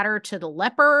 matter to the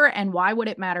leper, and why would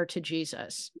it matter to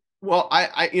Jesus? Well,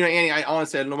 Annie, I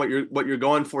honestly, I don't know what you're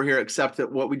going for here, except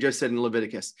that what we just said in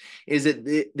Leviticus is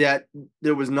that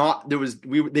they were not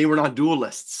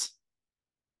dualists.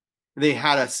 They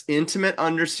had an intimate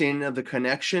understanding of the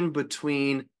connection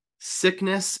between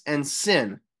sickness and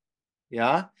sin.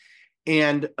 Yeah.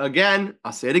 And again,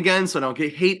 I'll say it again, so I don't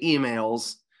get hate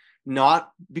emails,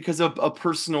 not because of a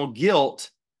personal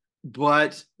guilt,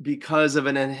 but because of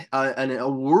a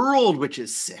world which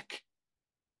is sick.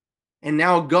 And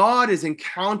now God is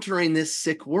encountering this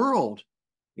sick world.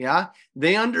 Yeah,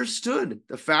 they understood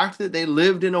the fact that they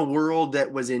lived in a world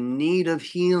that was in need of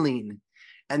healing,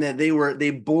 and that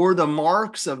they bore the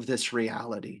marks of this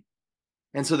reality.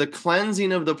 And so the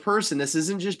cleansing of the person, this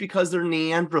isn't just because they're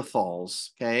Neanderthals,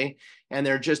 okay? And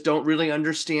they just don't really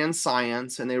understand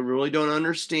science, and they really don't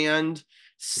understand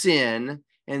sin.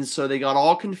 And so they got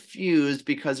all confused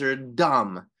because they're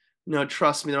dumb. No,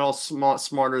 trust me, they're all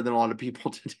smarter than a lot of people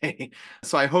today.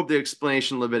 So I hope the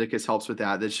explanation of Leviticus helps with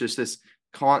that. It's just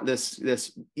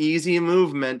this easy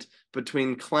movement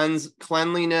between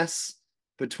cleanliness,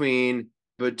 between,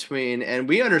 and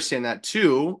we understand that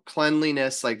too,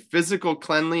 cleanliness, like physical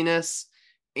cleanliness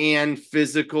and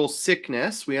physical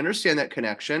sickness. We understand that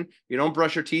connection. You don't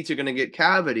brush your teeth, you're going to get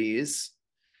cavities,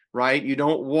 right? You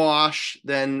don't wash,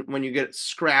 then when you get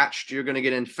scratched, you're going to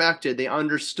get infected. They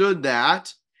understood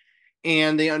that.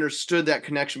 And they understood that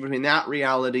connection between that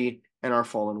reality and our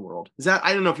fallen world.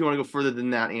 I don't know if you want to go further than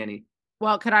that, Annie.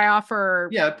 Well, could I offer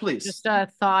please, just a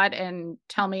thought and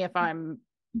tell me if I'm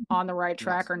on the right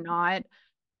track or not?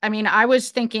 I mean, I was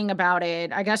thinking about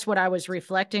it. I guess what I was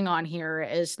reflecting on here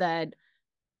is that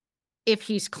if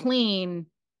he's clean,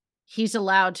 he's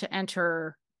allowed to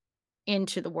enter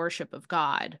into the worship of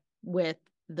God with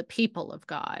the people of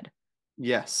God.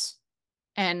 Yes.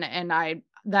 And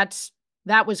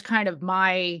that was kind of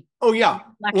my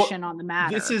reflection on the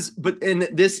matter.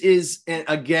 This is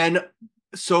again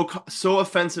so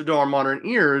offensive to our modern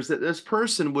ears that this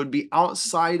person would be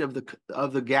outside of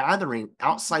the gathering,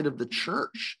 outside of the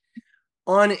church,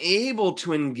 unable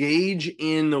to engage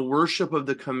in the worship of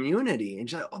the community. And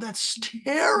just, oh, that's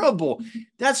terrible.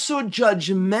 That's so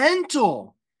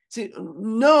judgmental. See,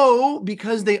 no,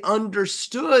 because they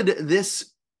understood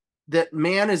this, that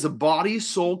man is a body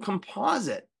soul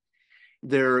composite.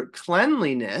 Their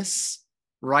cleanliness,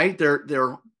 right,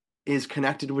 there is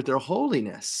connected with their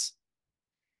holiness.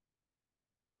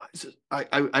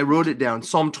 I wrote it down.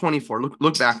 Psalm 24.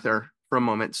 Look back there for a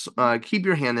moment. Keep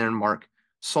your hand there and mark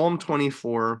Psalm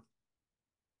 24.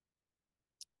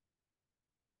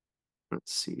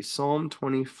 Let's see, Psalm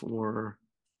 24,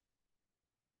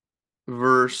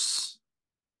 verse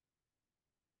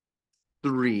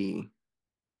 3.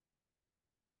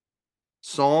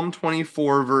 Psalm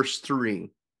 24, verse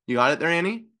 3. You got it there,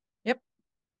 Annie? Yep.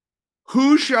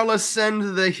 Who shall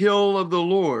ascend the hill of the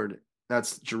Lord?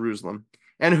 That's Jerusalem.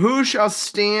 And who shall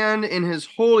stand in his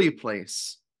holy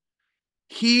place?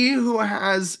 He who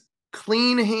has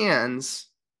clean hands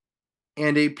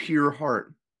and a pure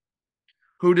heart,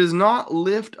 who does not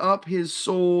lift up his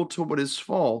soul to what is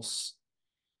false,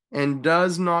 and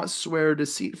does not swear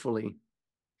deceitfully.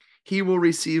 He will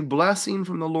receive blessing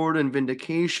from the Lord and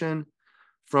vindication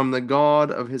from the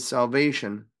God of his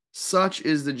salvation. Such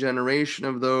is the generation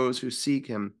of those who seek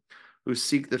him, who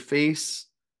seek the face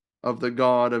of the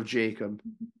God of Jacob.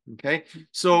 Okay,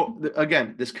 so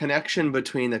again, this connection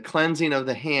between the cleansing of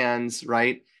the hands,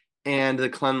 right, and the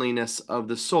cleanliness of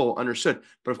the soul, understood.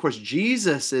 But of course,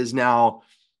 Jesus is now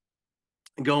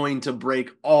going to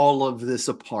break all of this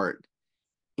apart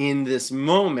in this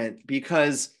moment,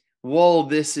 because while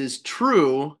this is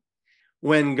true,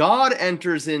 when God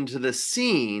enters into the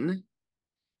scene,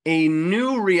 a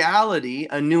new reality,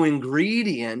 a new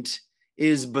ingredient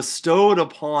is bestowed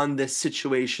upon this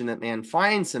situation that man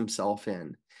finds himself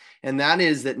in. And that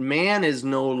is that man is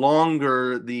no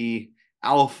longer the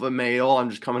alpha male. I'm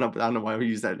just coming up with, I don't know why we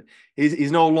use that.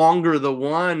 He's no longer the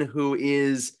one who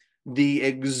is the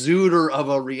exuder of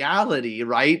a reality,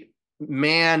 right?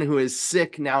 Man who is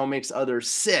sick now makes others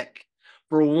sick.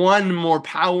 For one more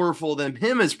powerful than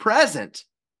him is present.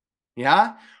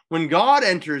 Yeah. When God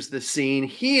enters the scene,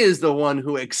 he is the one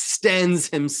who extends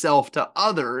himself to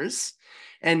others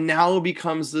and now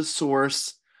becomes the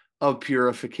source of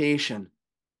purification,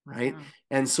 right? Wow.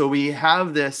 And so we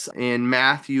have this in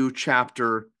Matthew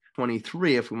chapter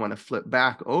 23, if we want to flip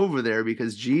back over there,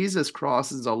 because Jesus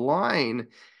crosses a line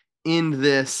in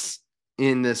this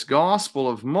Gospel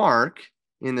of Mark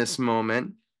in this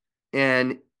moment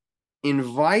and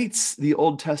invites the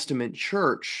Old Testament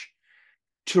church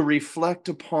to reflect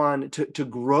upon, to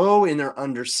grow in their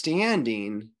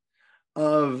understanding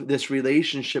of this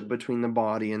relationship between the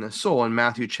body and the soul. In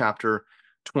Matthew chapter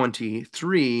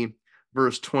 23,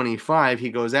 verse 25, he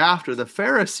goes after the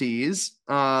Pharisees.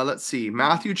 Let's see,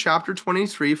 Matthew chapter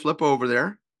 23, flip over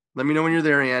there. Let me know when you're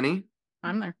there, Annie.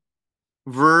 I'm there.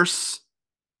 Verse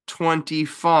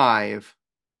 25.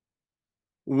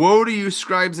 Woe to you,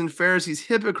 scribes and Pharisees,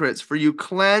 hypocrites, for you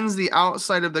cleanse the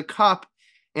outside of the cup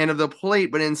and of the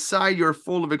plate, but inside you're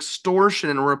full of extortion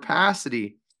and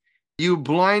rapacity. You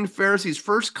blind Pharisees,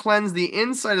 first cleanse the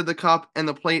inside of the cup and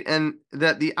the plate, and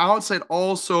that the outside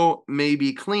also may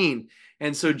be clean.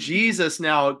 And so Jesus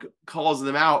now calls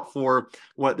them out for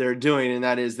what they're doing, and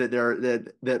that is that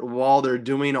that while they're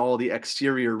doing all the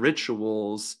exterior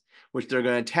rituals, which they're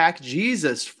going to attack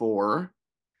Jesus for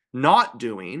not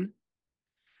doing,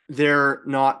 they're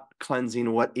not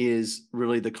cleansing what is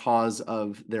really the cause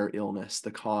of their illness, the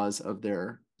cause of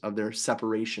their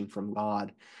separation from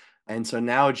God. And so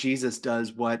now Jesus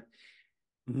does what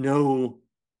no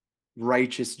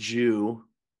righteous Jew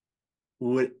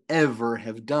would ever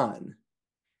have done.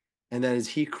 And that is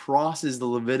he crosses the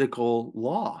Levitical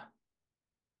law.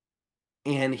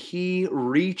 And he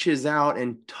reaches out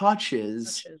and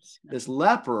touches this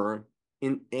leper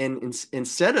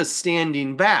instead of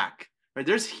standing back. Right?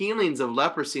 There's healings of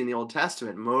leprosy in the Old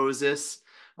Testament. Moses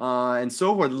and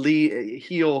so forth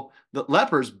heal the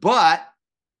lepers, but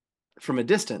from a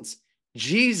distance.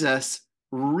 Jesus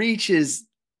reaches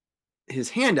his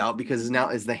hand out because now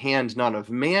is the hand not of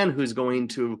man who's going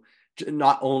to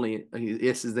not only,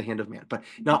 this is the hand of man, but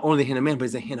not only the hand of man, but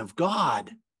it's the hand of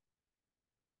God.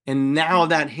 And now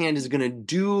that hand is going to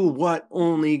do what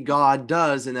only God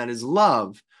does, and that is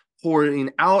love, pouring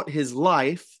out his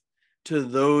life to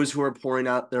those who are pouring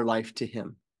out their life to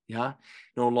him. Yeah.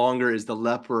 No longer is the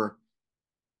leper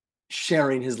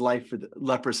sharing his life for the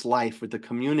leper's life with the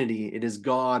community. It is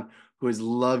God who is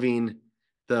loving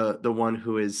the one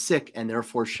who is sick and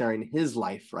therefore sharing his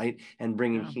life, right? And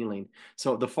bringing healing.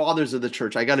 So the fathers of the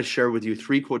church, I got to share with you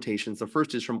 3 quotations. The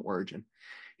first is from Origen.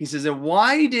 He says, and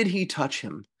why did he touch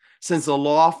him? Since the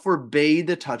law forbade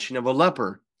the touching of a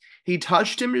leper. He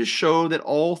touched him to show that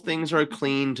all things are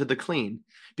clean to the clean,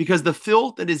 because the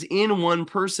filth that is in one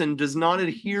person does not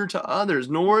adhere to others,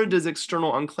 nor does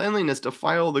external uncleanliness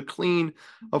defile the clean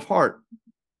of heart.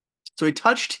 So he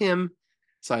touched him.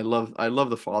 So I love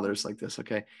the fathers like this,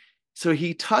 okay? So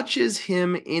he touches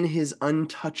him in his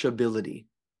untouchability,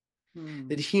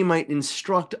 that he might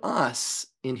instruct us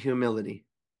in humility,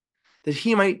 that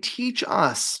he might teach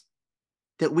us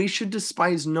that we should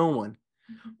despise no one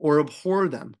or abhor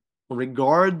them or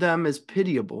regard them as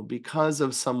pitiable because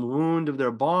of some wound of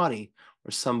their body or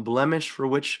some blemish for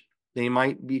which they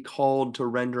might be called to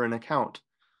render an account.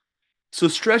 So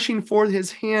stretching forth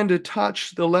his hand to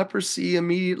touch, the leprosy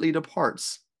immediately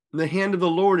departs. The hand of the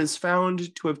Lord is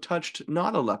found to have touched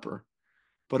not a leper,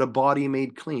 but a body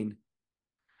made clean.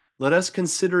 Let us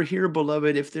consider here,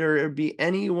 beloved, if there be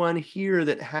anyone here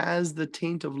that has the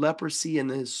taint of leprosy in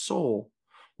his soul,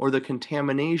 or the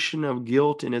contamination of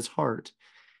guilt in his heart.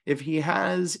 If he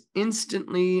has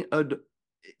instantly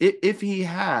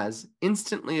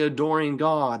adoring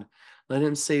God, let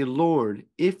him say, Lord,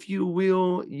 if you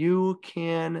will, you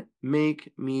can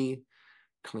make me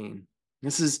clean.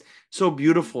 This is so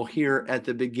beautiful here at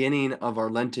the beginning of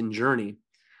our Lenten journey,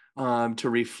 to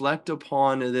reflect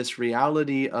upon this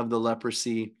reality of the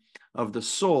leprosy of the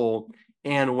soul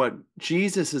and what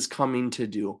Jesus is coming to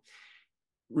do.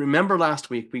 Remember last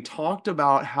week, we talked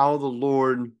about how the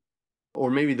Lord, or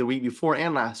maybe the week before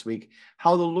and last week,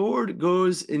 how the Lord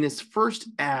goes in his first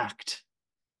act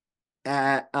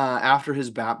after his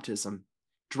baptism.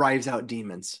 drives out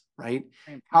demons, right?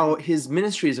 Right. How his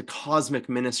ministry is a cosmic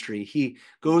ministry. He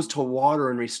goes to water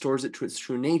and restores it to its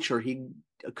true nature. He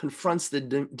confronts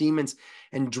the demons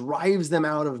and drives them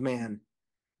out of man,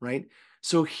 right?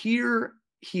 So here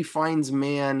he finds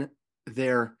man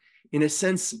there, in a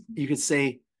sense, you could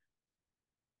say,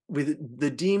 with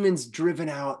the demons driven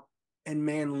out and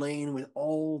man laying with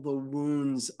all the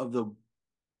wounds of the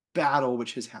battle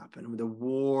which has happened, with the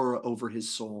war over his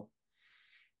soul.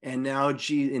 And now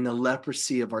in the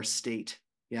leprosy of our state,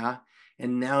 yeah.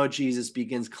 And now Jesus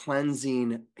begins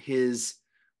cleansing his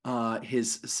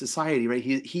society, right?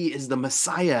 He is the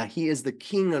Messiah. He is the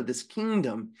king of this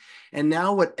kingdom. And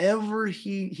now whatever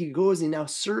he goes, and now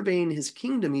surveying his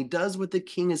kingdom, he does what the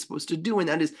king is supposed to do, and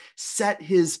that is set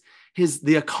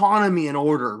the economy in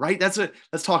order, right?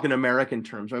 Let's talk in American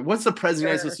terms, right? What's the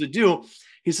president supposed to do?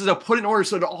 He says, I'll put it in order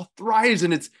so it all thrives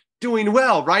and it's doing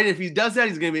well, right? If he does that,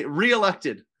 he's going to be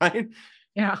reelected, right?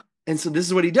 Yeah. And so this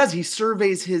is what he does. He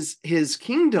surveys his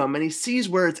kingdom and he sees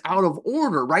where it's out of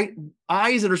order, right?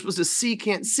 Eyes that are supposed to see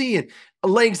can't see, and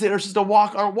legs that are supposed to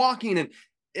walk aren't walking, and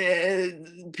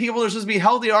people that are supposed to be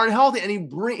healthy aren't healthy. And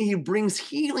he brings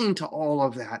healing to all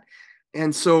of that.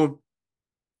 And so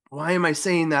why am I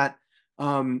saying that?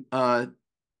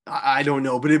 I don't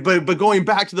know, but going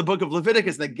back to the book of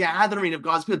Leviticus, the gathering of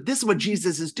God's people, this is what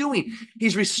Jesus is doing.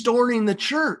 He's restoring the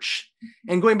church.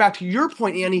 And going back to your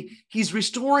point, Annie, he's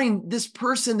restoring this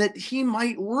person that he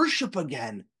might worship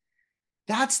again.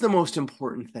 That's the most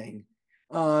important thing.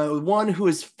 One who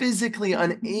is physically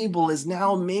unable is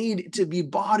now made to be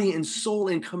body and soul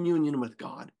in communion with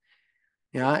God.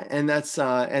 Yeah, and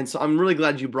so I'm really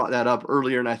glad you brought that up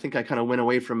earlier, and I think I kind of went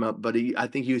away from it, but I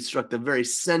think you struck the very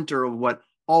center of what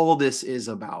all this is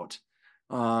about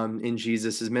in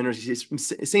Jesus's ministry.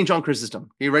 St. John Chrysostom.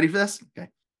 Are you ready for this? Okay.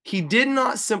 He did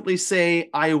not simply say,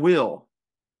 I will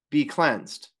be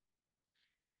cleansed,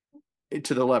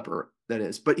 to the leper, that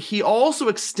is, but he also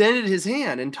extended his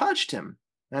hand and touched him,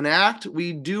 an act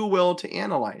we do well to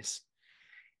analyze.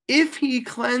 If he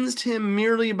cleansed him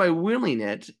merely by willing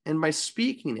it and by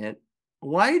speaking it,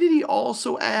 why did he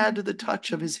also add the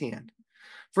touch of his hand?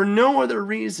 For no other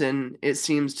reason, it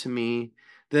seems to me,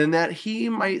 than that he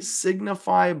might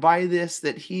signify by this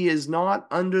that he is not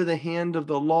under the hand of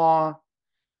the law,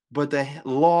 but the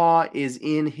law is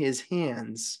in his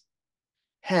hands.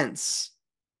 Hence,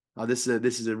 this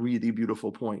is a really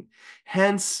beautiful point.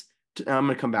 Hence, I'm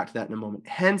going to come back to that in a moment.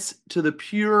 Hence, to the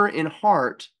pure in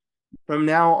heart, from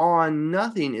now on,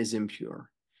 nothing is impure.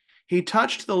 He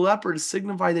touched the leper to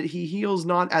signify that he heals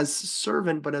not as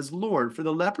servant, but as Lord. For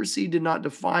the leprosy did not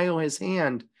defile his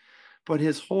hand, but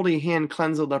his holy hand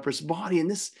cleansed the leper's body.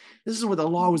 And this is what the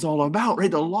law was all about,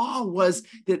 right? The law was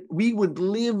that we would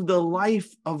live the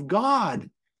life of God,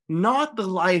 not the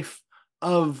life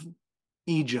of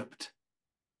Egypt,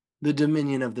 the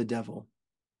dominion of the devil.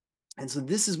 And so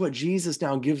this is what Jesus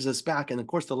now gives us back. And of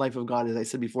course, the life of God, as I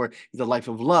said before, is the life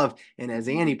of love. And as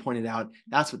Annie pointed out,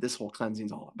 that's what this whole cleansing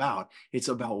is all about. It's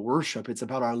about worship. It's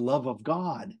about our love of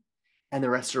God and the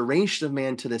restoration of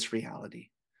man to this reality.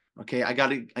 Okay, I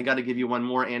gotta give you one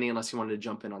more, Annie, unless you wanted to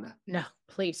jump in on that. No,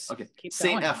 please. Okay, Keep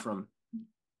Saint going. Ephrem.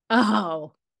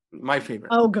 Oh. My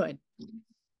favorite. Oh, good.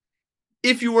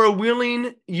 If you are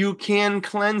willing, you can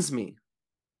cleanse me.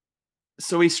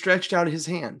 So he stretched out his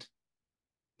hand.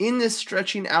 In this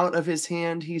stretching out of his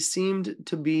hand, he seemed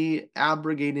to be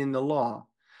abrogating the law.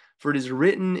 For it is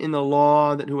written in the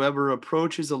law that whoever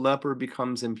approaches a leper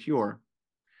becomes impure.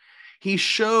 He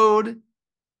showed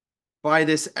by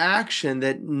this action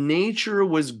that nature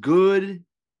was good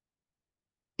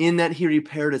in that he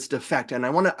repaired its defect. And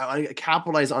I want to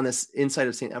capitalize on this insight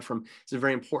of St. Ephrem. It's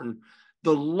very important.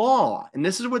 The law, and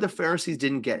this is where the Pharisees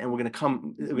didn't get, and we're going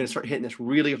to start hitting this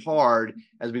really hard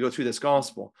as we go through this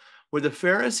gospel. Where the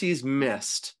Pharisees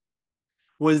missed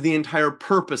was the entire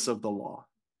purpose of the law,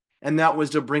 and that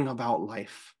was to bring about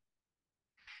life.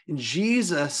 And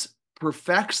Jesus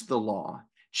perfects the law.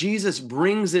 Jesus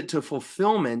brings it to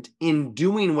fulfillment in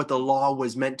doing what the law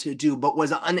was meant to do, but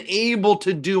was unable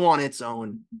to do on its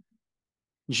own.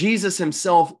 Jesus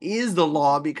himself is the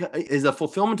law, is a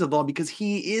fulfillment of the law, because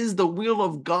he is the will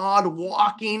of God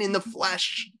walking in the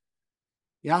flesh.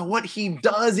 Yeah, what he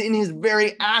does in his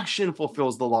very action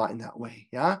fulfills the law in that way.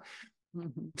 Yeah.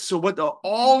 Mm-hmm. So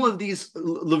all of these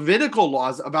Levitical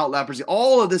laws about leprosy,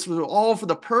 all of this was all for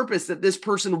the purpose that this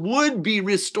person would be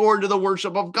restored to the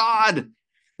worship of God, and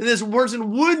this person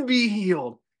would be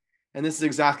healed. And this is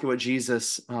exactly what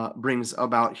Jesus brings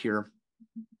about here.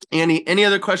 Annie, any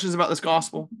other questions about this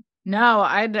gospel? No,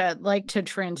 I'd like to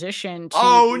transition to...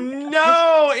 Oh,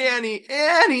 no,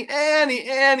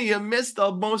 Annie, you missed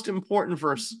the most important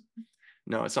verse.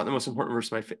 No, it's not the most important verse.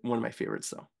 One of my favorites,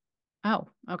 though. Oh,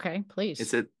 okay, please.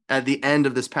 It's at the end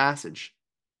of this passage.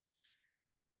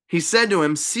 He said to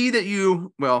him, see that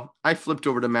you, well, I flipped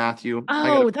over to Matthew.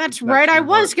 Oh, that's right. I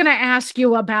was going to ask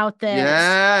you about this.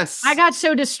 Yes. I got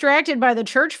so distracted by the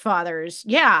church fathers.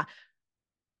 Yeah.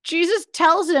 Jesus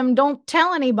tells him, don't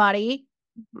tell anybody.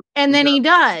 And then he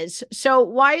does. So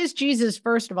why is Jesus,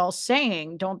 first of all,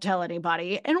 saying, don't tell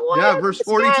anybody? And why verse does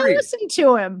this 43. guy listen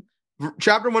to him?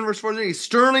 Chapter 1, verse 43. He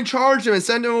sternly charged him and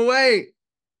sent him away.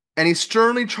 And he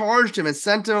sternly charged him and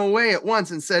sent him away at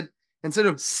once and said to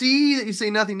him, see that you say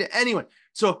nothing to anyone.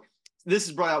 So this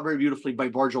is brought out very beautifully by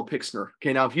Bargel Pixner.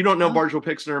 Okay, now if you don't know Bargel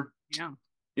Pixner,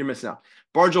 you're missing out.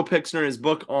 Bargel Pixner, his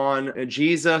book on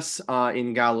Jesus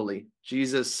in Galilee.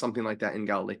 Jesus, something like that, in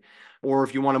Galilee. Or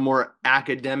if you want a more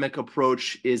academic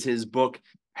approach, is his book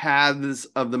Paths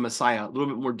of the Messiah. A little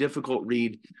bit more difficult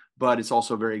read, but it's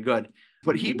also very good.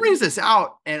 But he brings this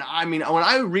out, and I mean, when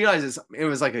I realized this, it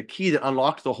was like a key that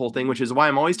unlocked the whole thing, which is why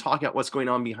I'm always talking about what's going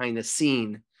on behind the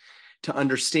scene to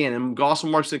understand. And Gospel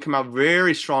Mark's going to come out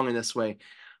very strong in this way.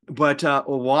 But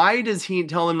why does he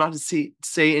tell them not to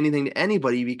say anything to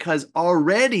anybody? Because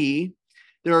already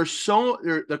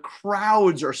the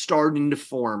crowds are starting to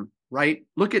form, right?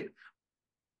 Look at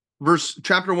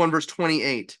chapter 1, verse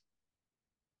 28.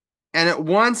 And at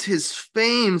once his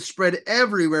fame spread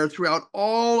everywhere throughout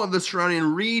all of the surrounding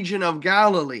region of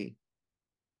Galilee.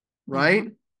 Right?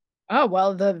 Mm-hmm. Oh,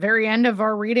 well, the very end of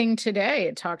our reading today,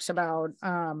 it talks about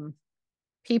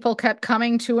people kept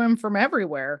coming to him from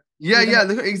everywhere. Yeah,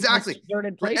 exactly.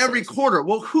 From every quarter.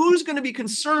 Well, who's going to be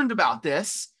concerned about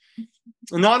this?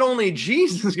 Not only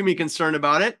Jesus is going to be concerned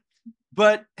about it,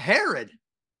 but Herod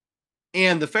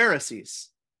and the Pharisees,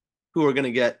 who are going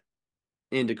to get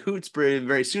into coots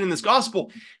very soon in this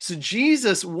gospel. So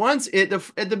Jesus, once at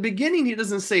the beginning, he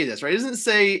doesn't say this, right? He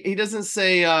doesn't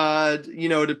say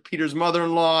to Peter's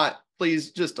mother-in-law,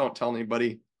 please just don't tell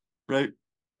anybody, right?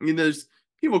 I mean, there's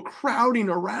people crowding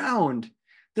around.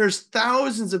 There's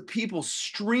thousands of people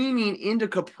streaming into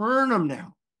Capernaum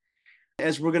now.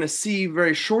 As we're going to see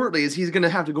very shortly, is he's going to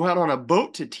have to go out on a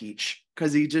boat to teach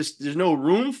because there's no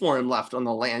room for him left on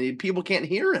the land. People can't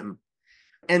hear him.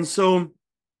 And so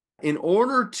in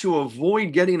order to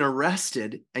avoid getting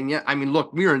arrested, and yet, I mean,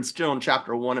 look, we're still in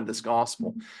chapter 1 of this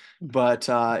gospel, but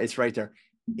it's right there.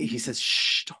 He says,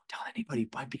 shh, don't tell anybody,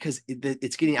 because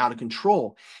it's getting out of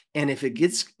control. And if it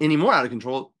gets any more out of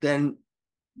control, then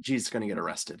Jesus is going to get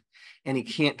arrested. And he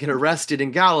can't get arrested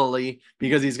in Galilee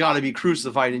because he's got to be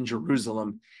crucified in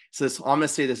Jerusalem. So I'm going to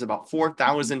say this about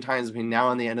 4,000 times between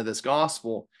now and the end of this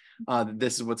gospel.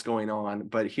 This is what's going on.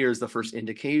 But here's the first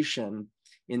indication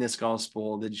in this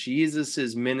gospel that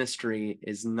Jesus's ministry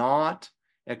is not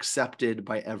accepted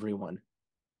by everyone.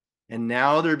 And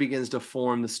now there begins to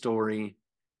form the story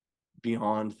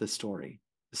beyond the story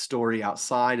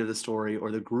outside of the story,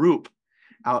 or the group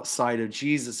outside of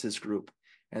Jesus's group.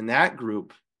 And that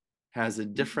group has a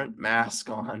different mask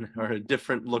on, or a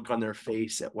different look on their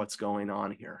face at what's going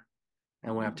on here.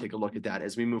 And we'll have to take a look at that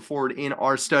as we move forward in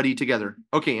our study together.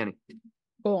 Okay, Annie.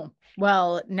 Cool.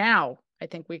 Well, now I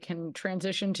think we can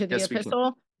transition to the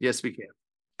epistle. Yes, we can.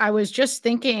 I was just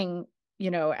thinking,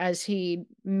 as he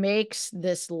makes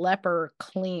this leper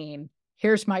clean,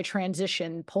 here's my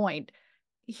transition point.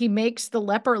 He makes the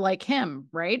leper like him,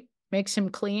 right? Makes him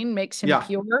clean, makes him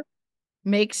pure,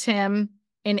 makes him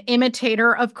an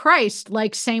imitator of Christ,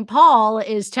 like St. Paul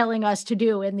is telling us to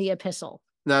do in the epistle.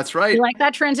 That's right. You like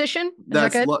that transition?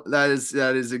 That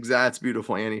is exact. That's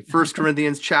beautiful, Annie. 1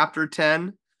 Corinthians chapter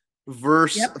 10.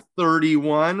 Verse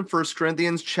 31, 1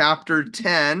 Corinthians chapter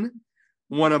 10,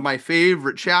 one of my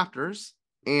favorite chapters,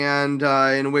 and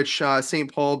in which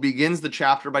St. Paul begins the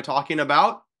chapter by talking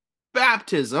about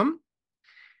baptism.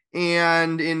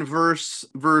 And in verse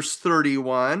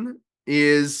 31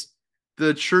 is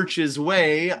the church's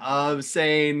way of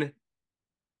saying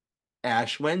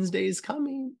Ash Wednesday is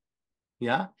coming.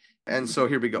 Yeah. And so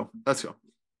here we go. Let's go.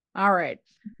 All right.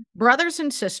 Brothers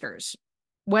and sisters,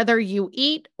 whether you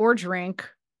eat or drink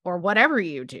or whatever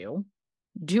you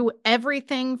do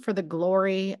everything for the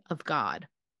glory of God.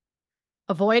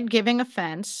 Avoid giving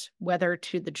offense, whether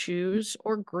to the Jews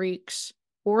or Greeks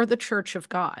or the church of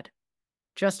God,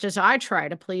 just as I try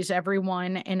to please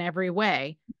everyone in every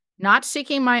way, not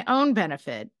seeking my own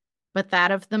benefit, but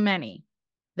that of the many,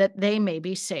 that they may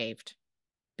be saved.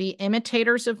 Be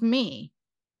imitators of me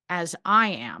as I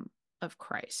am of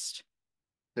Christ.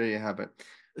 There you have it.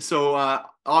 So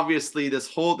obviously this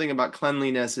whole thing about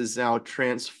cleanliness is now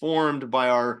transformed by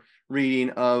our reading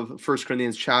of 1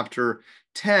 Corinthians chapter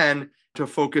 10 to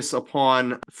focus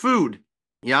upon food.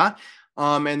 Yeah.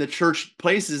 And the church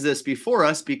places this before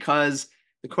us because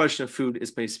the question of food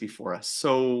is placed before us.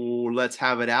 So let's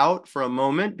have it out for a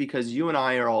moment, because you and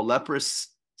I are all leprous,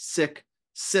 sick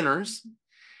sinners,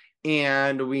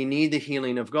 and we need the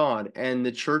healing of God. And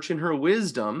the church in her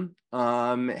wisdom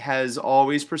has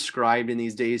always prescribed in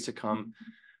these days to come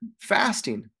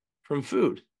fasting from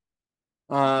food.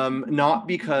 Not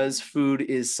because food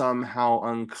is somehow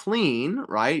unclean,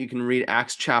 right? You can read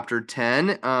Acts chapter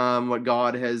 10. What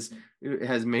God has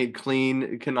made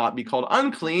clean cannot be called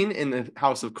unclean in the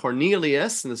house of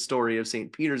Cornelius, in the story of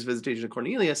St. Peter's visitation of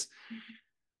Cornelius.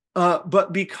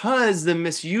 But because the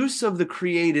misuse of the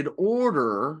created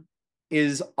order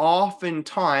is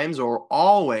oftentimes or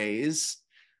always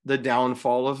the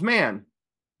downfall of man,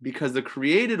 because the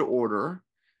created order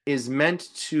is meant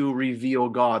to reveal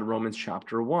God, Romans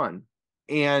chapter 1.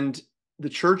 And the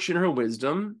church in her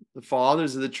wisdom, the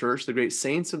fathers of the church, the great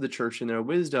saints of the church in their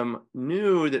wisdom,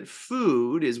 knew that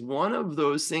food is one of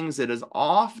those things that is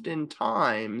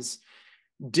oftentimes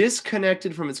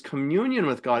disconnected from its communion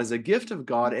with God as a gift of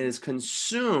God, and is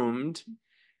consumed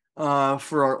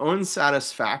for our own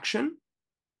satisfaction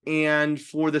and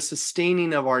for the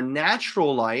sustaining of our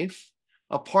natural life,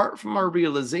 apart from our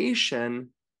realization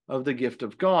of the gift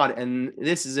of God. And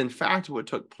this is in fact what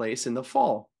took place in the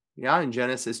fall. Yeah, in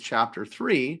Genesis chapter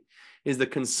 3 is the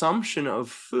consumption of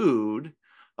food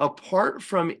apart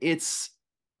from its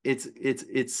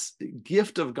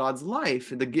gift of God's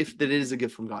life, the gift that it is a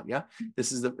gift from God. Yeah,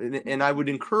 this is and I would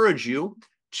encourage you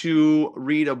to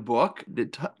read a book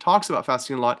that talks about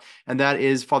fasting a lot, and that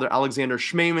is Father Alexander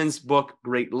Schmemann's book,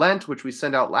 Great Lent, which we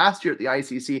sent out last year at the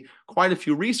ICC. Quite a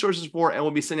few resources for, and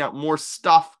we'll be sending out more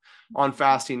stuff on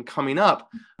fasting coming up.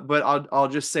 But I'll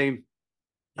just say,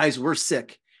 guys, we're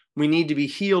sick. We need to be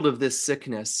healed of this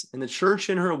sickness. And the church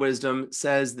in her wisdom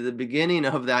says that the beginning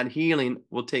of that healing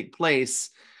will take place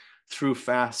through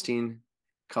fasting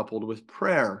coupled with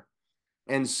prayer.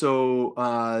 And so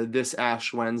this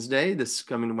Ash Wednesday, this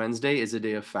coming Wednesday, is a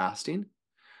day of fasting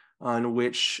on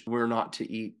which we're not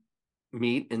to eat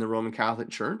meat in the Roman Catholic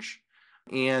Church,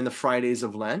 and the Fridays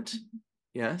of Lent,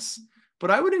 yes.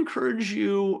 But I would encourage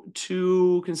you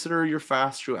to consider your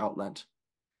fast throughout Lent.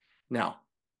 Now,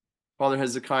 Father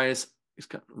Hezekiah is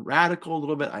kind of radical a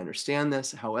little bit. I understand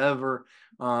this. However,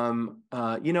 if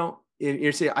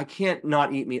you say, I can't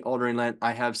not eat meat all during Lent,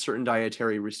 I have certain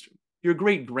dietary restrictions. Your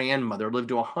great grandmother lived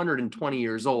to 120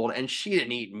 years old, and she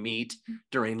didn't eat meat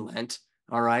during Lent.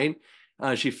 All right.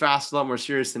 She fasted a lot more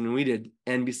serious than we did.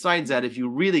 And besides that, if you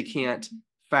really can't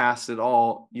fast at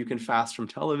all, you can fast from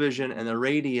television and the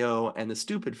radio and the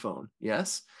stupid phone.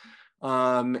 Yes.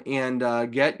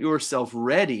 And get yourself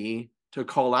ready to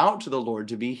call out to the Lord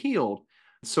to be healed.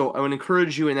 So I would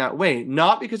encourage you in that way,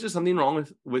 not because there's something wrong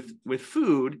with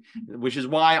food, which is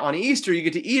why on Easter you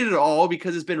get to eat it all,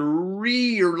 because it's been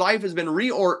your life has been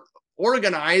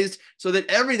reorganized so that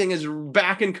everything is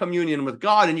back in communion with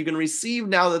God, and you can receive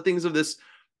now the things of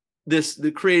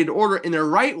the created order in their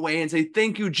right way and say,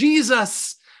 thank you,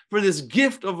 Jesus, for this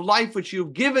gift of life which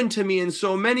you've given to me in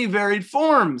so many varied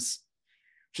forms,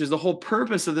 which is the whole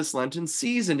purpose of this Lenten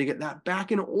season, to get that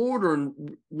back in order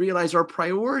and realize our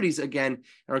priorities again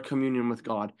in our communion with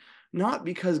God. Not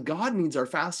because God needs our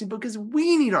fasting, but because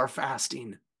we need our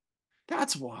fasting.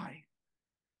 That's why.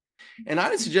 And I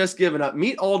would suggest giving up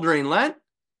meat all during Lent.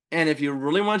 And if you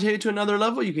really want to take it to another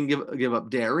level, you can give up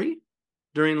dairy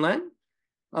during Lent.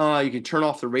 You can turn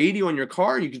off the radio in your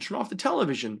car. You can turn off the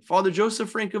television. Father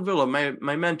Joseph Francavilla,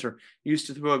 my mentor, used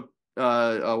to throw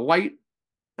a white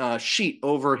sheet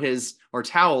over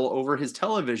towel over his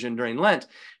television during Lent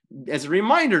as a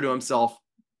reminder to himself,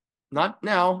 not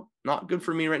now, not good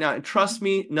for me right now. And trust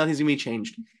me, nothing's gonna be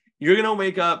changed. You're gonna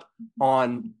wake up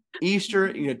on Easter,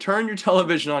 you're gonna turn your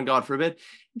television on, God forbid,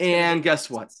 and guess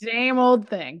what? Same old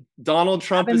thing. Donald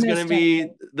Trump is going to be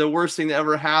the worst thing that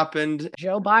ever happened.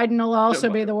 Joe Biden will also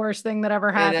be the worst thing that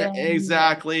ever happened.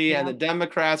 Exactly. Yeah. And the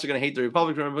Democrats are going to hate the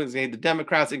Republicans. The Republicans are going to hate the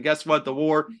Democrats. And guess what? The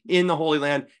war in the Holy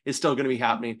Land is still going to be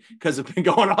happening because it's been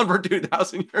going on for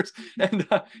 2,000 years. And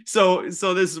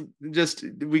so this just,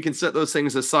 we can set those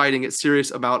things aside and get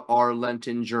serious about our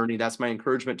Lenten journey. That's my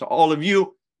encouragement to all of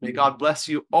you. May God bless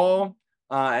you all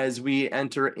as we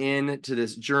enter into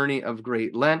this journey of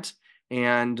Great Lent,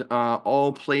 and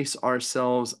all place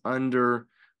ourselves under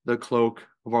the cloak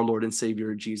of our Lord and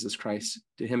Savior, Jesus Christ.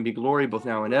 To him be glory both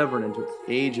now and ever, and into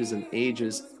ages and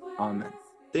ages. Amen.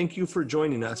 Thank you for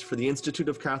joining us for the Institute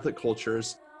of Catholic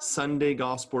Culture's Sunday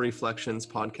Gospel Reflections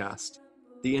podcast.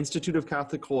 The Institute of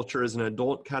Catholic Culture is an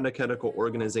adult catechetical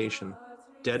organization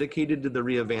dedicated to the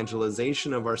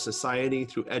re-evangelization of our society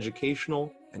through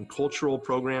educational and cultural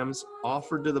programs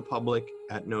offered to the public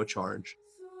at no charge.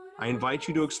 I invite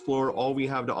you to explore all we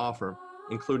have to offer,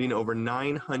 including over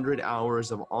 900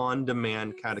 hours of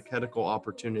on-demand catechetical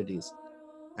opportunities.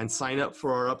 And sign up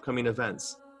for our upcoming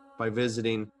events by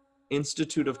visiting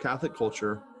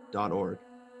instituteofcatholicculture.org.